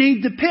do you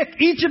need to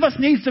pick? Each of us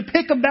needs to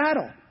pick a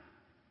battle.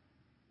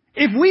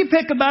 If we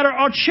pick a battle,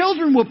 our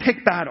children will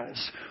pick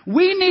battles.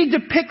 We need to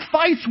pick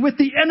fights with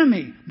the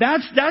enemy.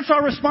 That's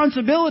our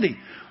responsibility.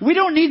 We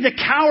don't need to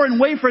cower and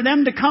wait for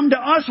them to come to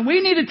us.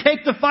 We need to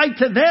take the fight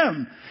to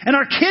them. And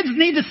our kids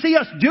need to see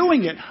us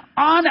doing it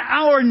on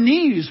our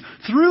knees,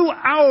 through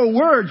our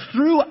words,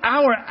 through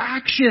our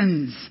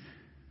actions.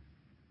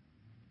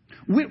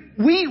 We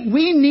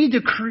need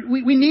to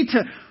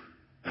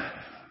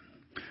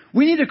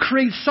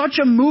create such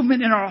a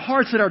movement in our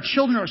hearts that our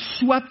children are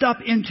swept up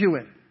into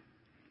it.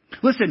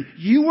 Listen,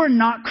 you were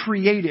not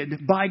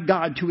created by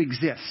God to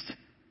exist.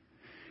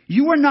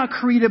 You were not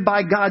created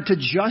by God to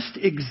just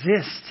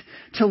exist,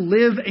 to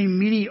live a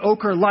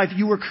mediocre life.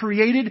 You were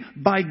created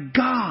by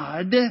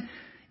God,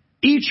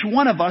 each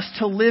one of us,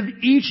 to live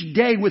each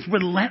day with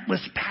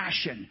relentless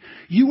passion.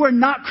 You were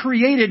not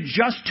created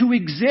just to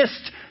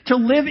exist, to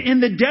live in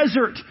the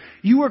desert.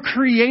 You were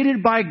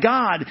created by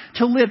God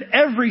to live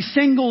every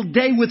single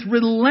day with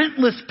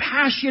relentless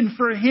passion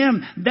for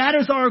Him. That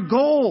is our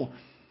goal.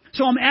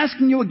 So I'm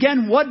asking you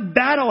again, what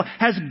battle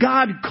has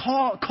God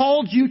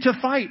called you to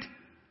fight?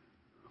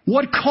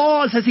 What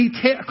cause has He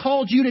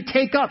called you to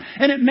take up?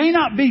 And it may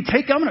not be,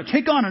 I'm going to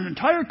take on an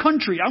entire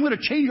country. I'm going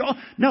to change all.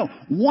 No,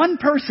 one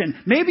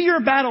person. Maybe your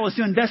battle is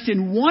to invest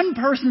in one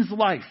person's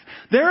life.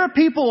 There are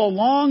people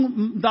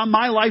along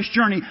my life's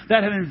journey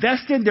that have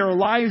invested their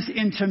lives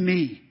into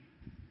me.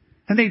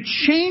 And they've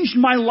changed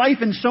my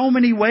life in so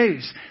many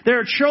ways. There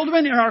are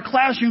children in our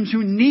classrooms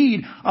who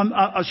need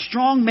a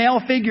strong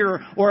male figure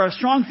or a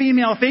strong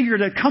female figure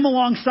to come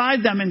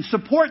alongside them and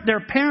support their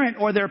parent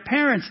or their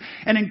parents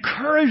and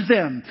encourage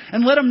them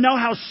and let them know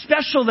how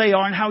special they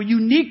are and how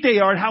unique they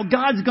are and how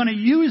God's going to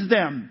use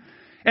them.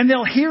 And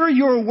they'll hear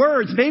your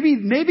words.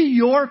 Maybe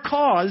your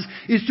cause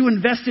is to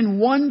invest in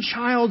one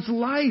child's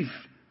life.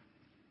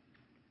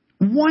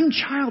 One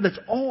child,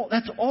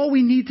 that's all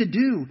we need to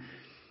do.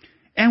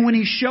 And when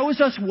he shows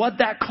us what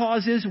that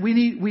cause is, we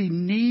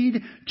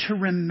need to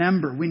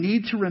remember. We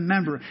need to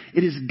remember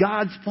it is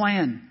God's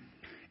plan.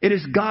 It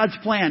is God's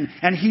plan.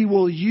 And he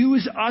will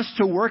use us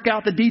to work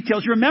out the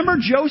details. Remember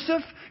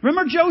Joseph?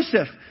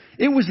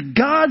 It was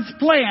God's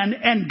plan,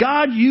 and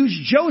God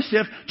used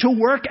Joseph to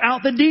work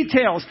out the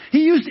details.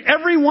 He used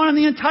everyone in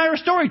the entire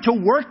story to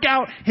work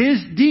out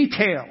his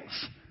details.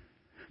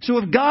 So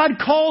if God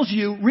calls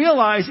you,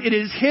 realize it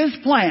is His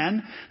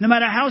plan. No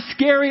matter how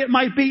scary it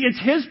might be, it's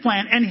His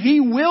plan. And He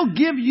will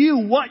give you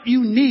what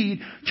you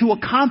need to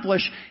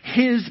accomplish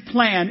His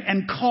plan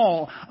and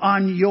call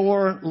on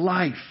your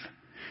life.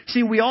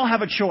 See, we all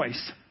have a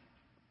choice.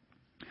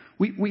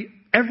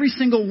 Every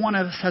single one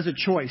of us has a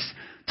choice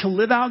to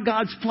live out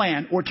God's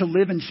plan or to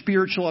live in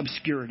spiritual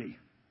obscurity.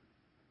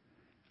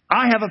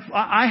 I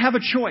have a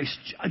choice.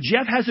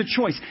 Jeff has a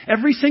choice.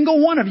 Every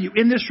single one of you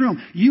in this room,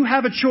 you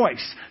have a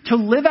choice to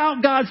live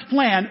out God's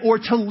plan or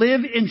to live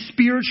in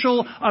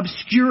spiritual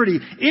obscurity.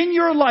 In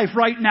your life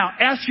right now,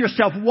 ask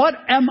yourself, what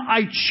am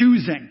I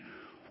choosing?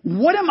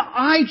 What am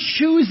I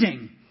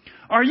choosing?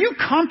 Are you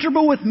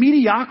comfortable with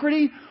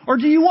mediocrity, or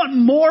do you want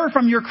more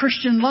from your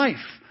Christian life?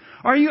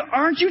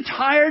 Aren't you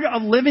tired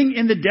of living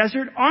in the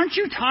desert? Aren't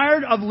you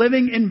tired of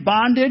living in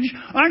bondage?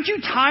 Aren't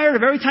you tired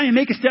of every time you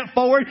make a step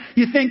forward,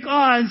 you think,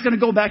 it's going to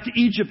go back to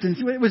Egypt and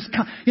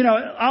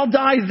I'll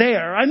die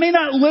there. I may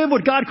not live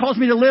what God calls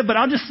me to live, but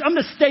I'm going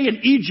to stay in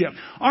Egypt.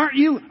 Aren't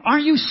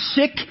you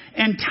sick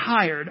and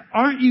tired?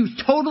 Aren't you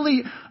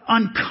totally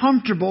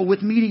uncomfortable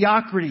with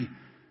mediocrity?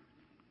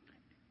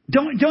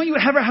 Don't you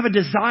ever have a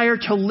desire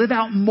to live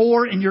out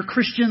more in your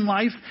Christian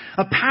life?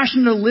 A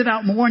passion to live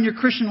out more in your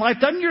Christian life?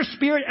 Doesn't your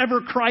spirit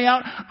ever cry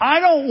out,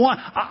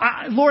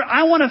 Lord,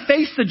 I want to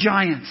face the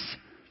giants.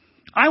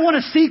 I want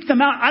to seek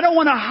them out. I don't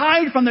want to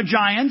hide from the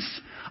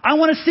giants. I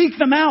want to seek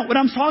them out. What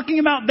I'm talking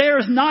about there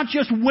is not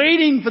just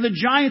waiting for the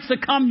giants to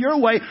come your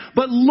way,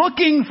 but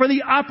looking for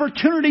the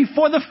opportunity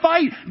for the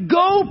fight.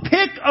 Go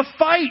pick a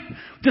fight.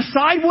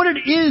 Decide what it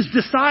is.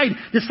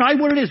 Decide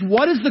what it is.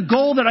 What is the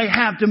goal that I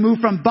have to move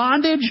from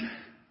bondage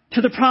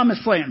to the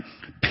promised land?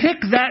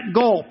 Pick that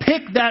goal.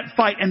 Pick that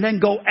fight and then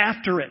go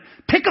after it.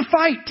 Pick a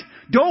fight.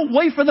 Don't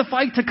wait for the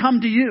fight to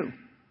come to you.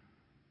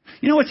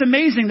 You know, it's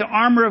amazing, the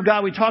armor of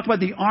God. We talked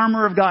about the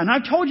armor of God. And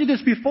I've told you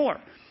this before.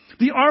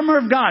 The armor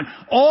of God.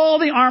 All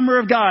the armor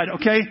of God,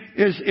 okay,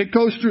 it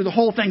goes through the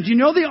whole thing. Do you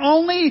know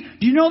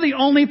the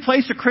only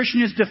place a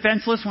Christian is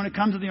defenseless when it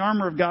comes to the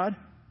armor of God?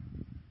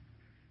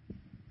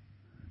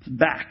 It's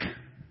back.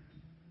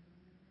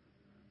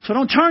 So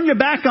don't turn your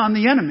back on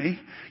the enemy.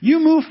 You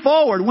move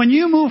forward. When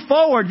you move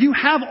forward, you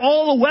have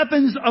all the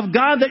weapons of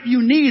God that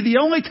you need. The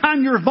only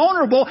time you're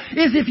vulnerable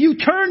is if you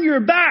turn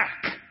your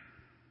back.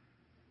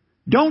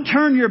 Don't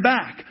turn your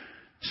back.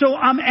 So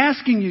I'm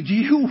asking you, do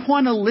you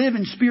want to live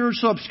in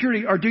spiritual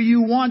obscurity, or do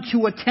you want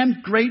to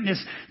attempt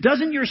greatness?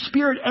 Doesn't your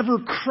spirit ever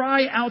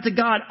cry out to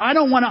God, I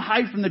don't want to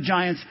hide from the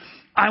giants,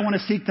 I want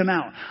to seek them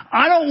out.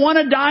 I don't want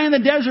to die in the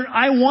desert,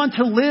 I want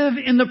to live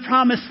in the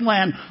promised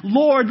land.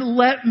 Lord,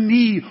 let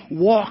me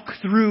walk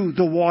through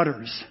the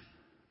waters.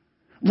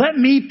 Let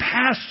me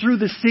pass through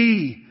the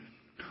sea.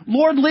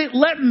 Lord,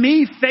 let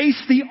me face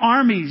the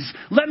armies.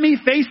 Let me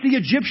face the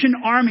Egyptian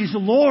armies.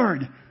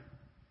 Lord,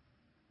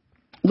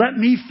 let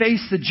me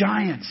face the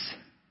giants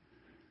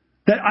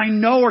that I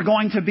know are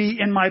going to be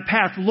in my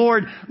path.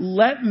 Lord,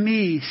 let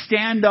me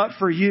stand up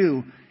for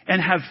you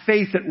and have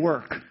faith at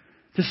work.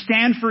 To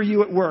stand for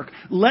you at work.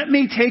 Let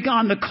me take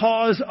on the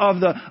cause of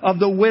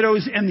the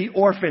widows and the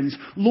orphans.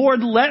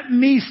 Lord, let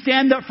me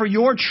stand up for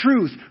your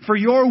truth, for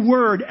your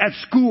word at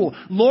school.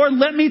 Lord,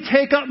 let me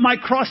take up my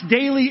cross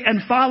daily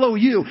and follow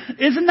you.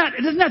 Isn't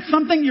that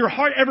something your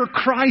heart ever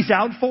cries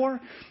out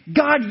for?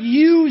 God,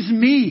 use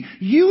me.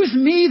 Use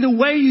me the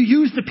way you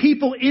use the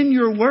people in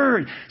your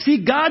word.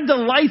 See, God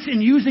delights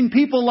in using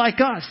people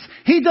like us.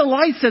 He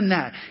delights in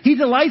that. He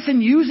delights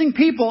in using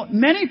people,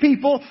 many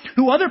people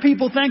who other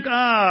people think,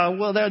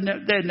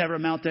 they'd never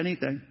amount to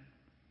anything.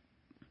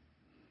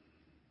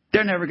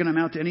 They're never going to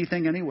amount to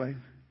anything anyway.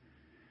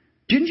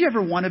 Didn't you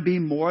ever want to be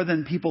more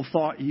than people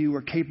thought you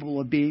were capable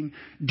of being?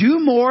 Do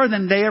more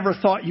than they ever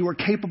thought you were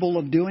capable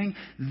of doing?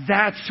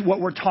 That's what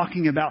we're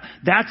talking about.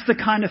 That's the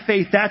kind of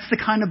faith. That's the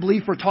kind of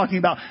belief we're talking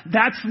about.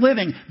 That's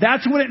living.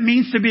 That's what it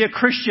means to be a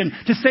Christian.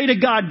 To say to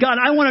God, God,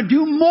 I want to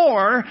do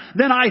more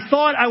than I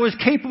thought I was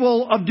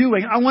capable of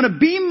doing. I want to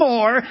be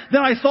more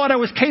than I thought I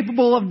was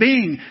capable of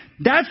being.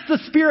 That's the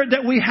spirit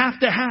that we have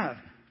to have.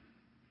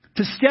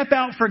 To step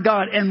out for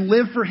God and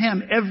live for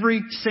Him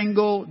every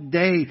single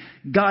day.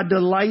 God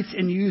delights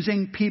in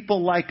using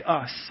people like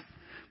us.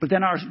 But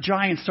then our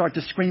giants start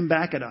to scream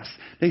back at us.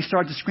 They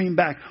start to scream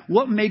back.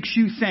 What makes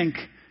you think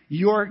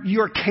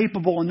you're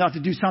capable enough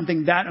to do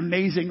something that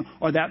amazing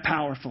or that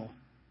powerful?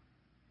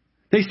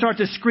 They start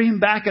to scream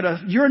back at us.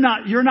 You're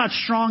not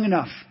strong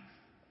enough.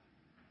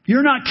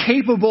 You're not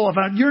capable of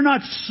it. You're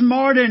not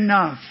smart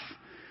enough.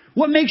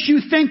 What makes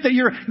you think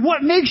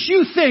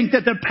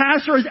that the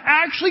pastor is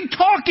actually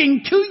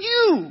talking to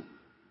you?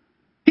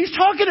 He's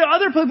talking to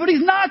other people, but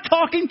he's not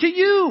talking to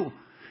you.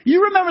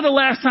 You remember the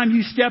last time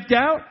you stepped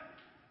out?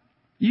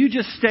 You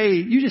just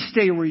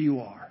stay where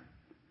you are.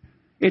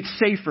 It's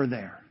safer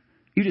there.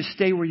 You just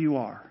stay where you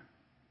are.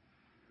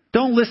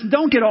 Don't listen.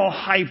 Don't get all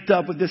hyped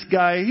up with this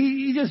guy.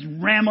 He's just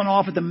rambling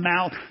off at the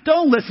mouth.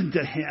 Don't listen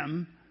to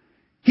him.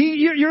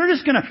 You're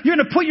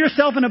gonna put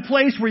yourself in a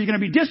place where you're gonna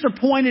be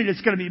disappointed.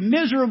 It's gonna be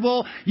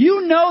miserable.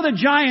 You know the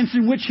giants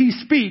in which he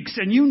speaks,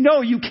 and you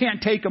know you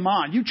can't take them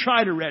on. You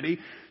tried already.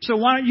 So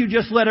why don't you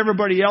just let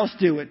everybody else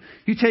do it?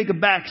 You take a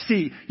back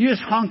seat. You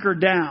just hunker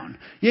down.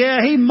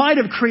 Yeah, he might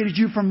have created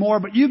you for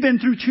more, but you've been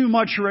through too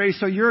much already,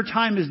 so your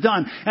time is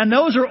done. And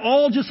those are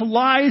all just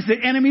lies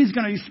the enemy's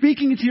going to be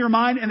speaking into your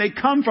mind, and they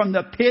come from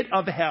the pit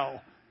of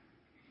hell.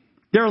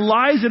 There are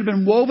lies that have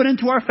been woven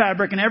into our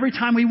fabric, and every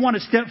time we want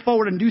to step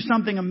forward and do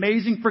something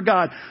amazing for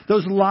God,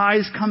 those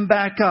lies come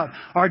back up.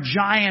 Our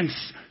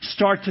giants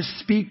start to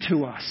speak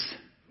to us.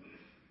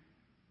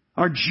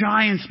 Our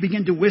giants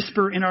begin to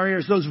whisper in our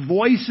ears, those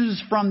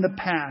voices from the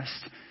past.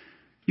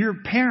 Your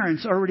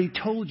parents already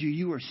told you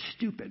you were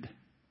stupid.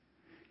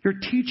 Your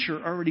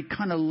teacher already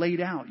kind of laid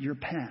out your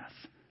path.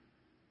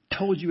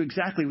 Told you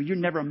exactly, well, you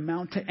never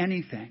amount to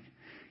anything.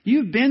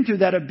 You've been through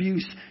that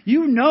abuse.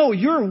 You know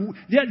you're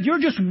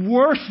just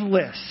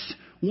worthless.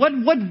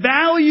 What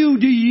value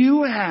do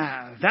you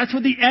have? That's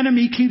what the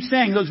enemy keeps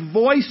saying. Those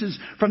voices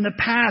from the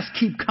past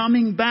keep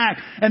coming back.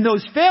 And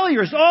those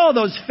failures,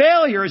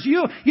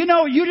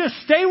 you just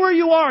stay where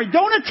you are.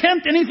 Don't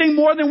attempt anything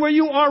more than where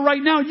you are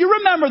right now. You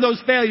remember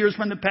those failures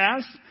from the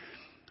past.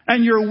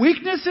 And your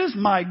weaknesses,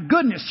 my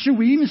goodness, should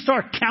we even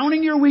start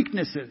counting your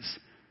weaknesses?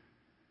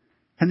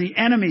 And the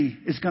enemy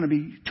is going to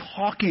be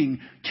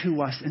talking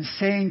to us and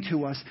saying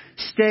to us,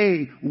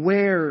 stay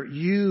where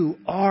you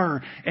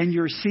are. And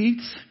your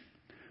seats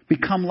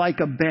become like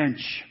a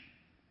bench.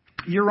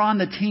 You're on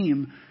the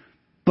team,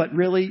 but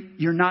really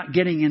you're not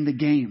getting in the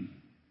game.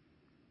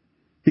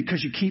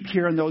 Because you keep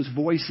hearing those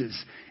voices.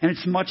 And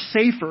it's much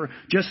safer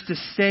just to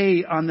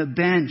stay on the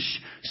bench.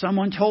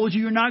 Someone told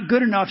you you're not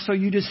good enough, so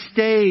you just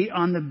stay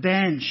on the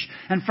bench.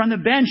 And from the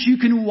bench, you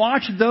can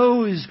watch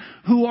those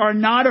who are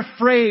not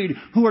afraid,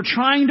 who are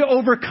trying to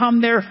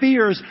overcome their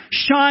fears,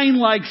 shine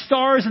like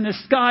stars in the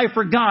sky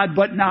for God,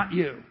 but not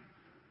you.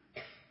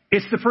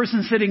 It's the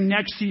person sitting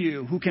next to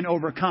you who can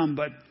overcome,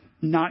 but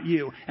not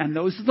you. And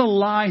those are the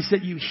lies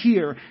that you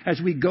hear as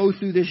we go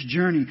through this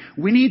journey.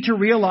 We need to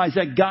realize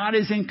that God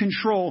is in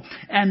control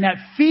and that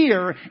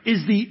fear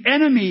is the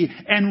enemy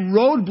and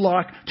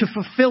roadblock to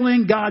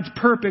fulfilling God's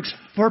purpose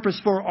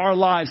for our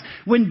lives.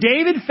 When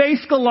David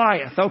faced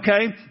Goliath,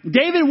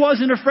 David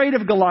wasn't afraid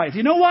of Goliath.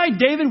 You know why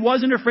David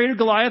wasn't afraid of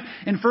Goliath?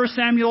 In 1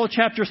 Samuel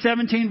chapter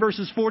 17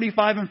 verses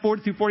 45 and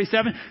 40 through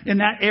 47, in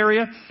that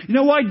area. You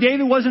know why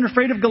David wasn't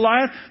afraid of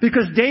Goliath?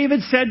 Because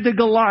David said to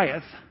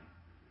Goliath,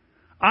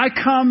 I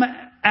come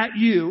at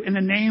you in the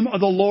name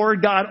of the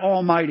Lord God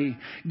Almighty.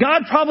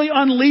 God probably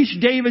unleashed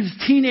David's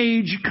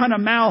teenage kind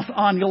of mouth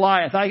on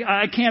Goliath.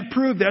 I can't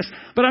prove this,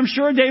 but I'm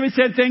sure David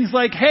said things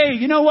like, hey,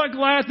 you know what,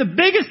 Goliath? The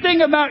biggest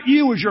thing about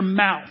you is your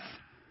mouth.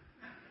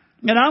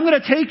 And I'm going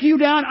to take you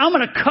down. I'm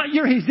going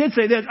to he did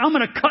say this, I'm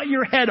going to cut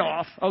your head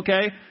off,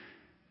 okay?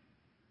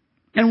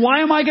 And why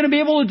am I going to be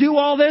able to do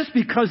all this?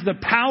 Because the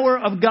power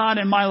of God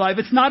in my life.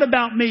 It's not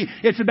about me.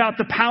 It's about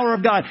the power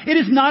of God. It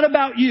is not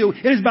about you.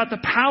 It is about the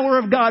power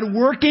of God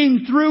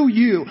working through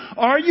you.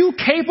 Are you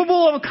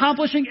capable of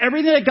accomplishing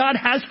everything that God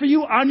has for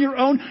you on your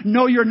own?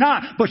 No, you're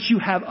not. But you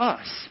have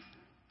us.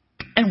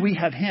 And we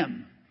have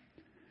Him.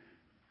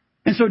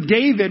 And so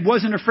David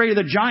wasn't afraid of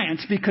the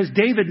giants because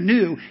David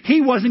knew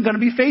he wasn't going to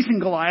be facing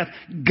Goliath.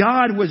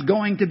 God was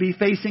going to be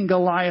facing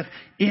Goliath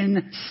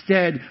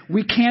instead.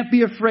 We can't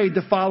be afraid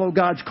to follow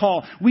God's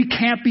call. We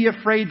can't be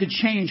afraid to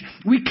change.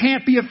 We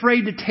can't be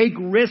afraid to take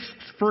risks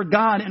for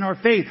God in our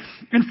faith.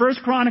 In 1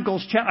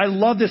 Chronicles, I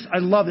love this.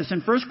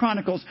 In 1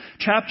 Chronicles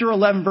chapter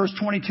 11 verse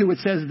 22, it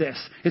says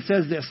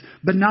this.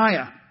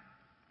 Benaiah,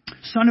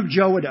 son of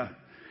Joiada,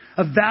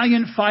 a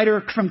valiant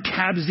fighter from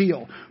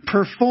Kabzeel,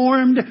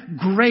 performed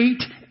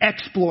great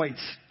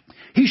exploits.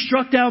 He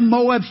struck down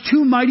Moab's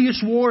 2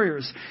 mightiest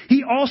warriors.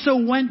 He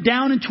also went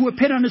down into a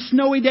pit on a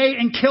snowy day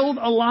and killed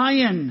a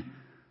lion.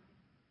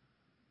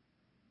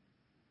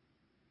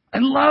 I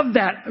love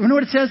that. You know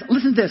what it says?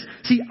 Listen to this.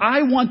 See,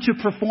 I want to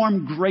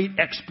perform great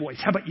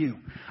exploits. How about you?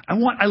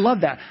 I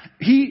love that.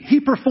 He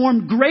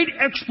performed great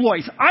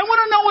exploits. I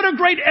want to know what a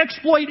great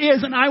exploit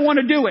is, and I want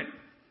to do it.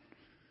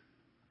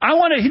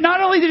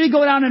 Not only did he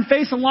go down and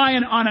face a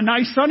lion on a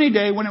nice sunny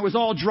day when it was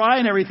all dry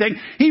and everything,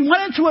 he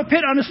went into a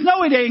pit on a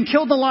snowy day and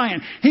killed the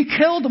lion. He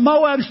killed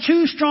Moab's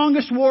 2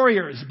 strongest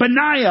warriors,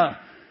 Benaiah,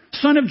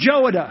 son of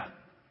Joiada.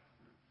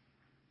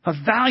 a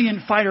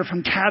valiant fighter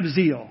from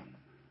Kabzeel.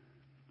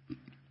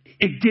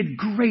 It did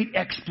great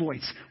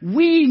exploits.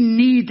 We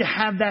need to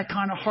have that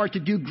kind of heart to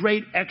do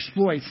great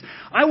exploits.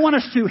 I want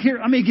us to, here,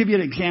 let me give you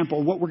an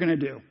example of what we're going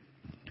to do.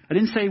 I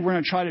didn't say we're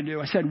going to try to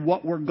do. I said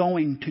what we're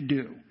going to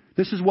do.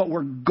 This is what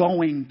we're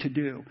going to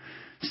do.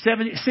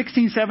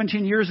 16,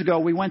 17 years ago,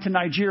 we went to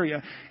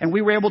Nigeria and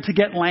we were able to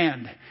get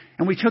land.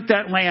 And we took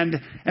that land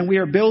and we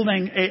are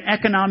building an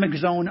economic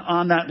zone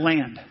on that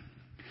land.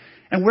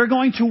 And we're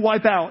going to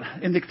wipe out,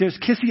 there's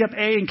Kisiep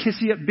A and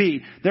Kisiep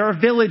B. There are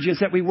villages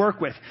that we work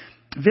with.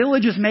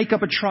 Villages make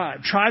up a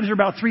tribe. Tribes are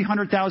about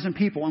 300,000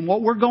 people. And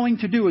what we're going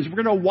to do is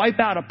we're going to wipe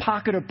out a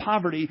pocket of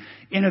poverty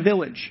in a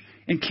village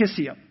in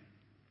Kisiep.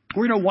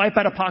 We're going to wipe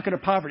out a pocket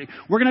of poverty.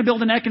 We're going to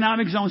build an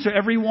economic zone so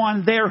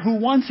everyone there who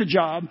wants a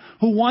job,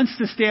 who wants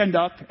to stand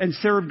up and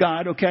serve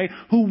God, okay,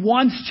 who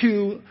wants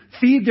to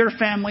feed their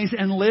families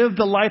and live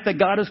the life that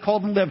God has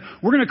called them to live,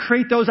 we're going to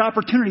create those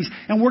opportunities.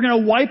 And we're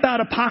going to wipe out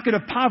a pocket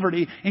of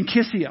poverty in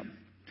Kisiep.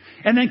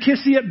 And then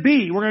Kisiep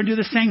B, we're going to do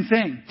the same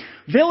thing.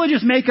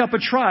 Villages make up a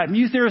tribe.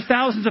 There are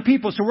thousands of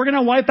people, so we're going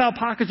to wipe out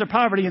pockets of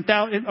poverty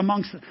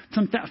amongst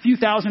a few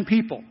thousand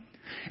people.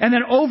 And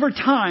then over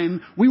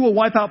time, we will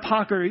wipe out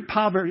pockets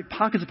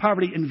of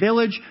poverty in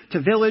village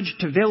to village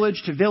to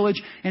village to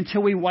village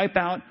until we wipe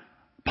out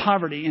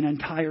poverty in an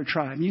entire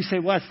tribe. And you say,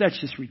 well,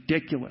 that's just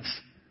ridiculous.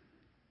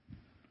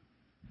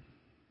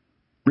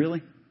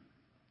 Really?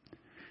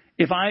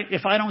 If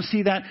I don't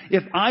see that,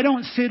 if I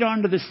don't sit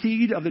under the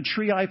seed of the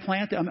tree I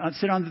planted,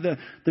 sit under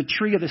the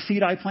tree of the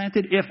seed I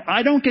planted, if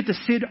I don't get to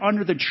sit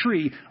under the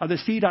tree of the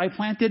seed I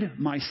planted,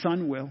 my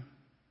son will.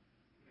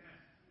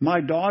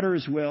 My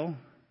daughters will.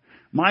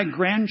 My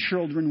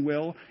grandchildren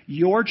will.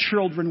 Your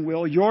children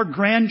will. Your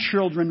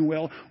grandchildren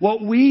will.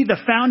 The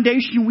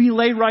foundation we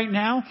lay right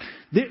now,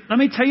 let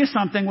me tell you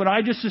something. What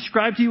I just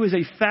described to you is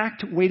a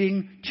fact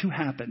waiting to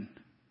happen.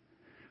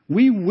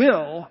 We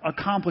will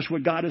accomplish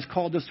what God has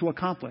called us to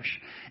accomplish.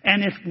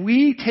 And if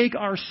we take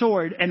our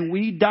sword and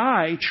we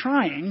die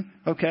trying,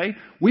 okay,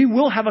 we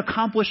will have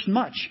accomplished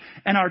much.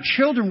 And our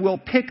children will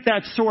pick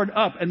that sword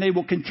up and they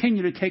will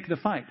continue to take the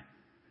fight.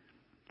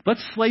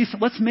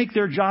 Let's make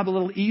their job a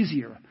little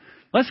easier.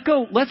 Let's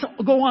go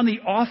on the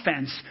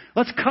offense.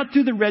 Let's cut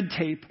through the red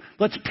tape.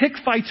 Let's pick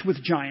fights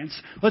with giants.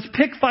 Let's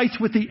pick fights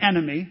with the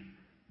enemy.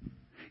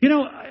 You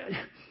know,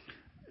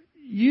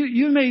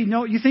 you may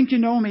know, you think you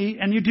know me,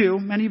 and you do.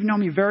 Many of you know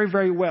me very,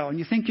 very well. And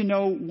you think you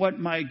know what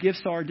my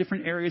gifts are,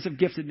 different areas of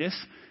giftedness.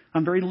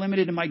 I'm very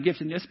limited in my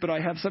giftedness, but I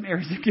have some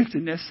areas of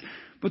giftedness.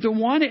 But the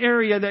one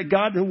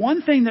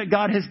thing that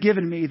God has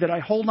given me that I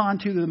hold on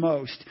to the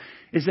most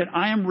is that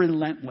I am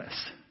relentless.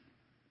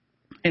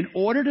 In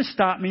order to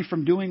stop me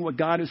from doing what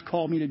God has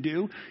called me to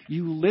do,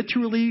 you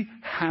literally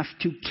have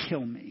to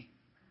kill me.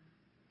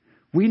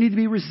 We need to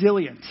be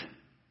resilient.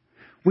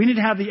 We need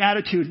to have the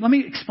attitude. Let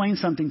me explain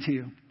something to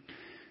you.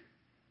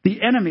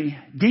 The enemy,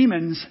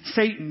 demons,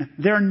 Satan,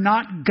 they're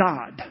not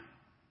God.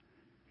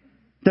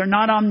 They're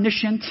not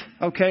omniscient,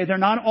 okay? They're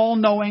not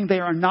all-knowing. They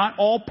are not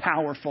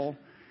all-powerful.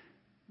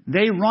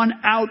 They run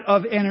out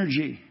of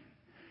energy.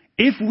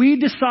 If we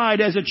decide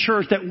as a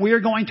church that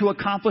we're going to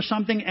accomplish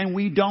something and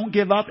we don't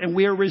give up and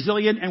we are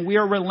resilient and we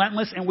are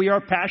relentless and we are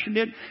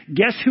passionate,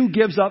 guess who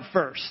gives up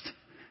first?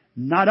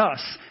 Not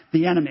us,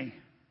 the enemy.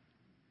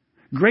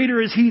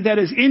 Greater is he that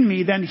is in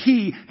me than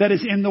he that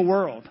is in the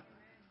world.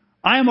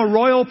 I am a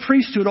royal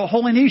priesthood, a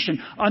holy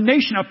nation,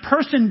 a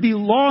person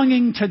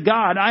belonging to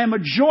God. I am a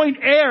joint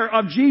heir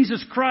of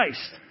Jesus Christ.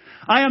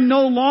 I am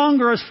no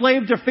longer a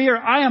slave to fear.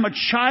 I am a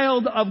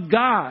child of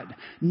God.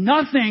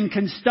 Nothing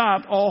can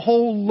stop a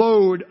whole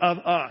load of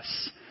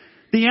us.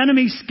 The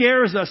enemy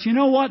scares us. You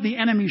know what? The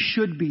enemy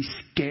should be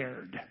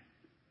scared.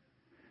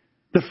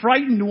 The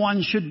frightened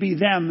ones should be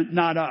them,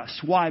 not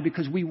us. Why?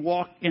 Because we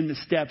walk in the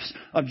steps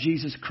of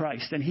Jesus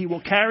Christ. And He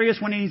will carry us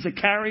when He needs to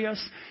carry us.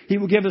 He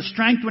will give us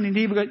strength when He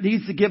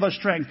needs to give us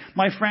strength.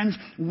 My friends,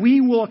 we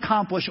will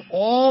accomplish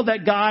all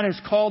that God has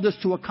called us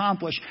to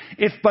accomplish.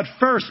 But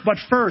first,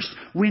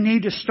 we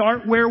need to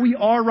start where we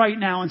are right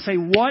now and say,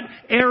 what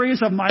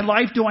areas of my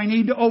life do I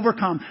need to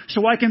overcome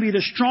so I can be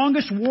the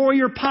strongest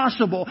warrior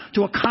possible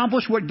to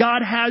accomplish what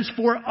God has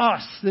for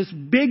us? This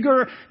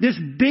bigger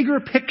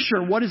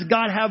picture. What does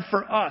God have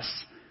for us?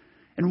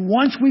 And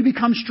once we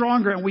become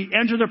stronger and we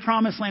enter the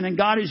promised land and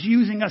God is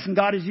using us,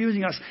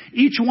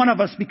 each one of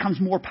us becomes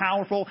more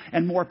powerful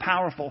and more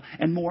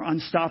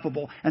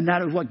unstoppable. And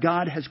that is what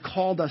God has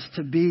called us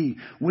to be.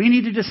 We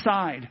need to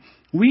decide.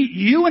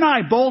 You and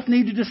I both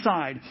need to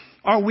decide.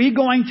 Are we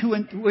going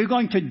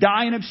to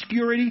die in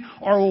obscurity,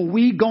 or are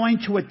we going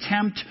to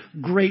attempt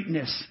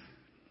greatness?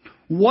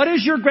 What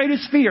is your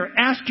greatest fear?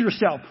 Ask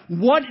yourself,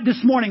 this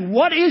morning,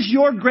 what is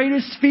your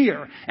greatest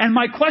fear? And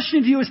my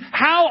question to you is,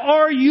 how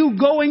are you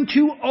going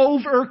to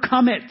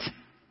overcome it?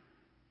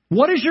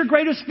 What is your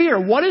greatest fear?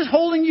 What is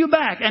holding you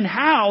back?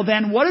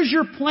 And what is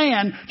your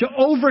plan to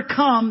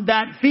overcome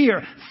that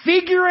fear?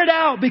 Figure it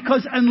out,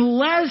 because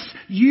unless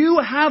you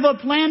have a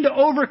plan to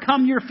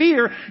overcome your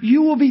fear,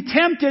 you will be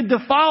tempted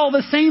to follow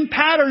the same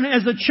pattern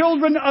as the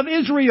children of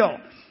Israel.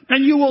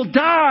 and you will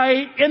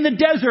die in the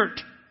desert.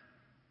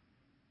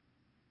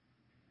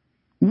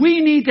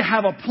 We need to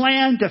have a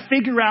plan to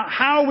figure out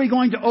how are we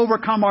going to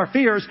overcome our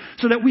fears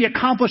so that we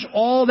accomplish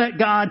all that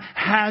God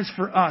has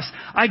for us.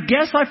 I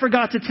guess I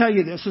forgot to tell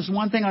you this. This is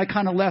one thing I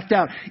kind of left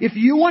out. If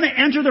you want to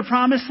enter the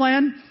promised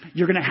land,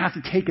 you're going to have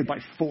to take it by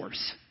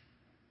force.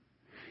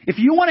 If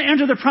you want to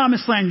enter the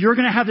promised land, you're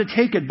going to have to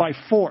take it by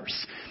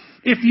force.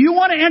 If you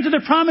want to enter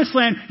the promised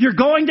land, you're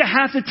going to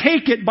have to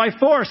take it by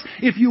force.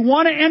 If you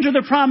want to enter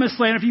the promised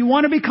land, if you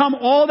want to become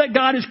all that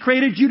God has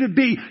created you to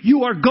be,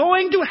 you are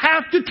going to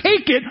have to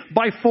take it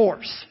by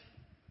force.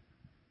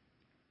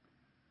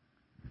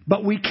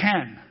 But we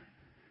can,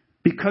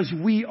 because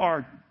we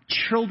are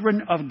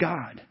children of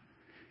God.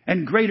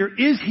 And greater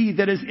is He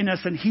that is in us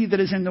than he that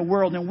is in the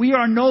world. And we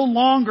are no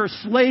longer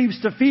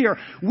slaves to fear.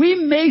 We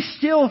may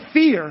still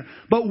fear,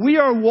 but we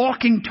are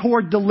walking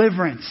toward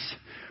deliverance.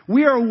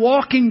 We are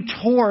walking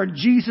toward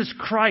Jesus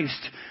Christ.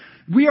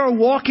 We are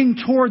walking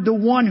toward the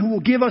one who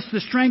will give us the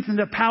strength and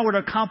the power to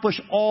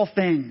accomplish all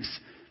things.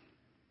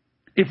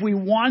 If we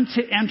want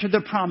to enter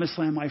the promised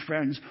land, my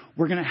friends,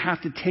 we're going to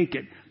have to take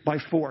it by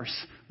force.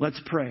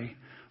 Let's pray.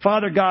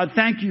 Father God,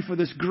 thank you for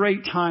this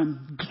great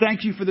time.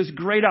 Thank you for this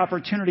great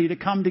opportunity to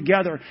come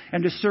together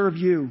and to serve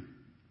you.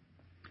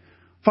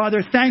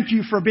 Father, thank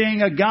you for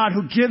being a God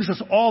who gives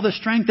us all the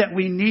strength that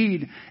we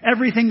need,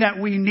 everything that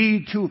we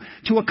need to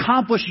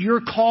accomplish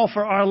your call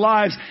for our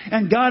lives.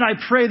 And God, I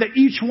pray that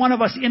each one of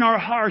us in our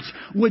hearts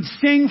would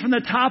sing from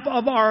the top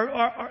of our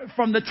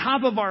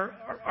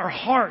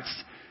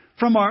hearts,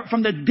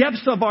 from the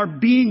depths of our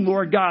being,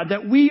 Lord God,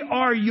 that we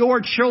are your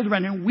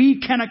children and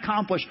we can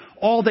accomplish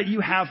all that you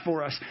have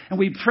for us. And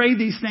we pray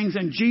these things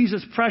in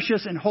Jesus'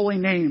 precious and holy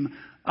name.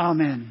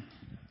 Amen.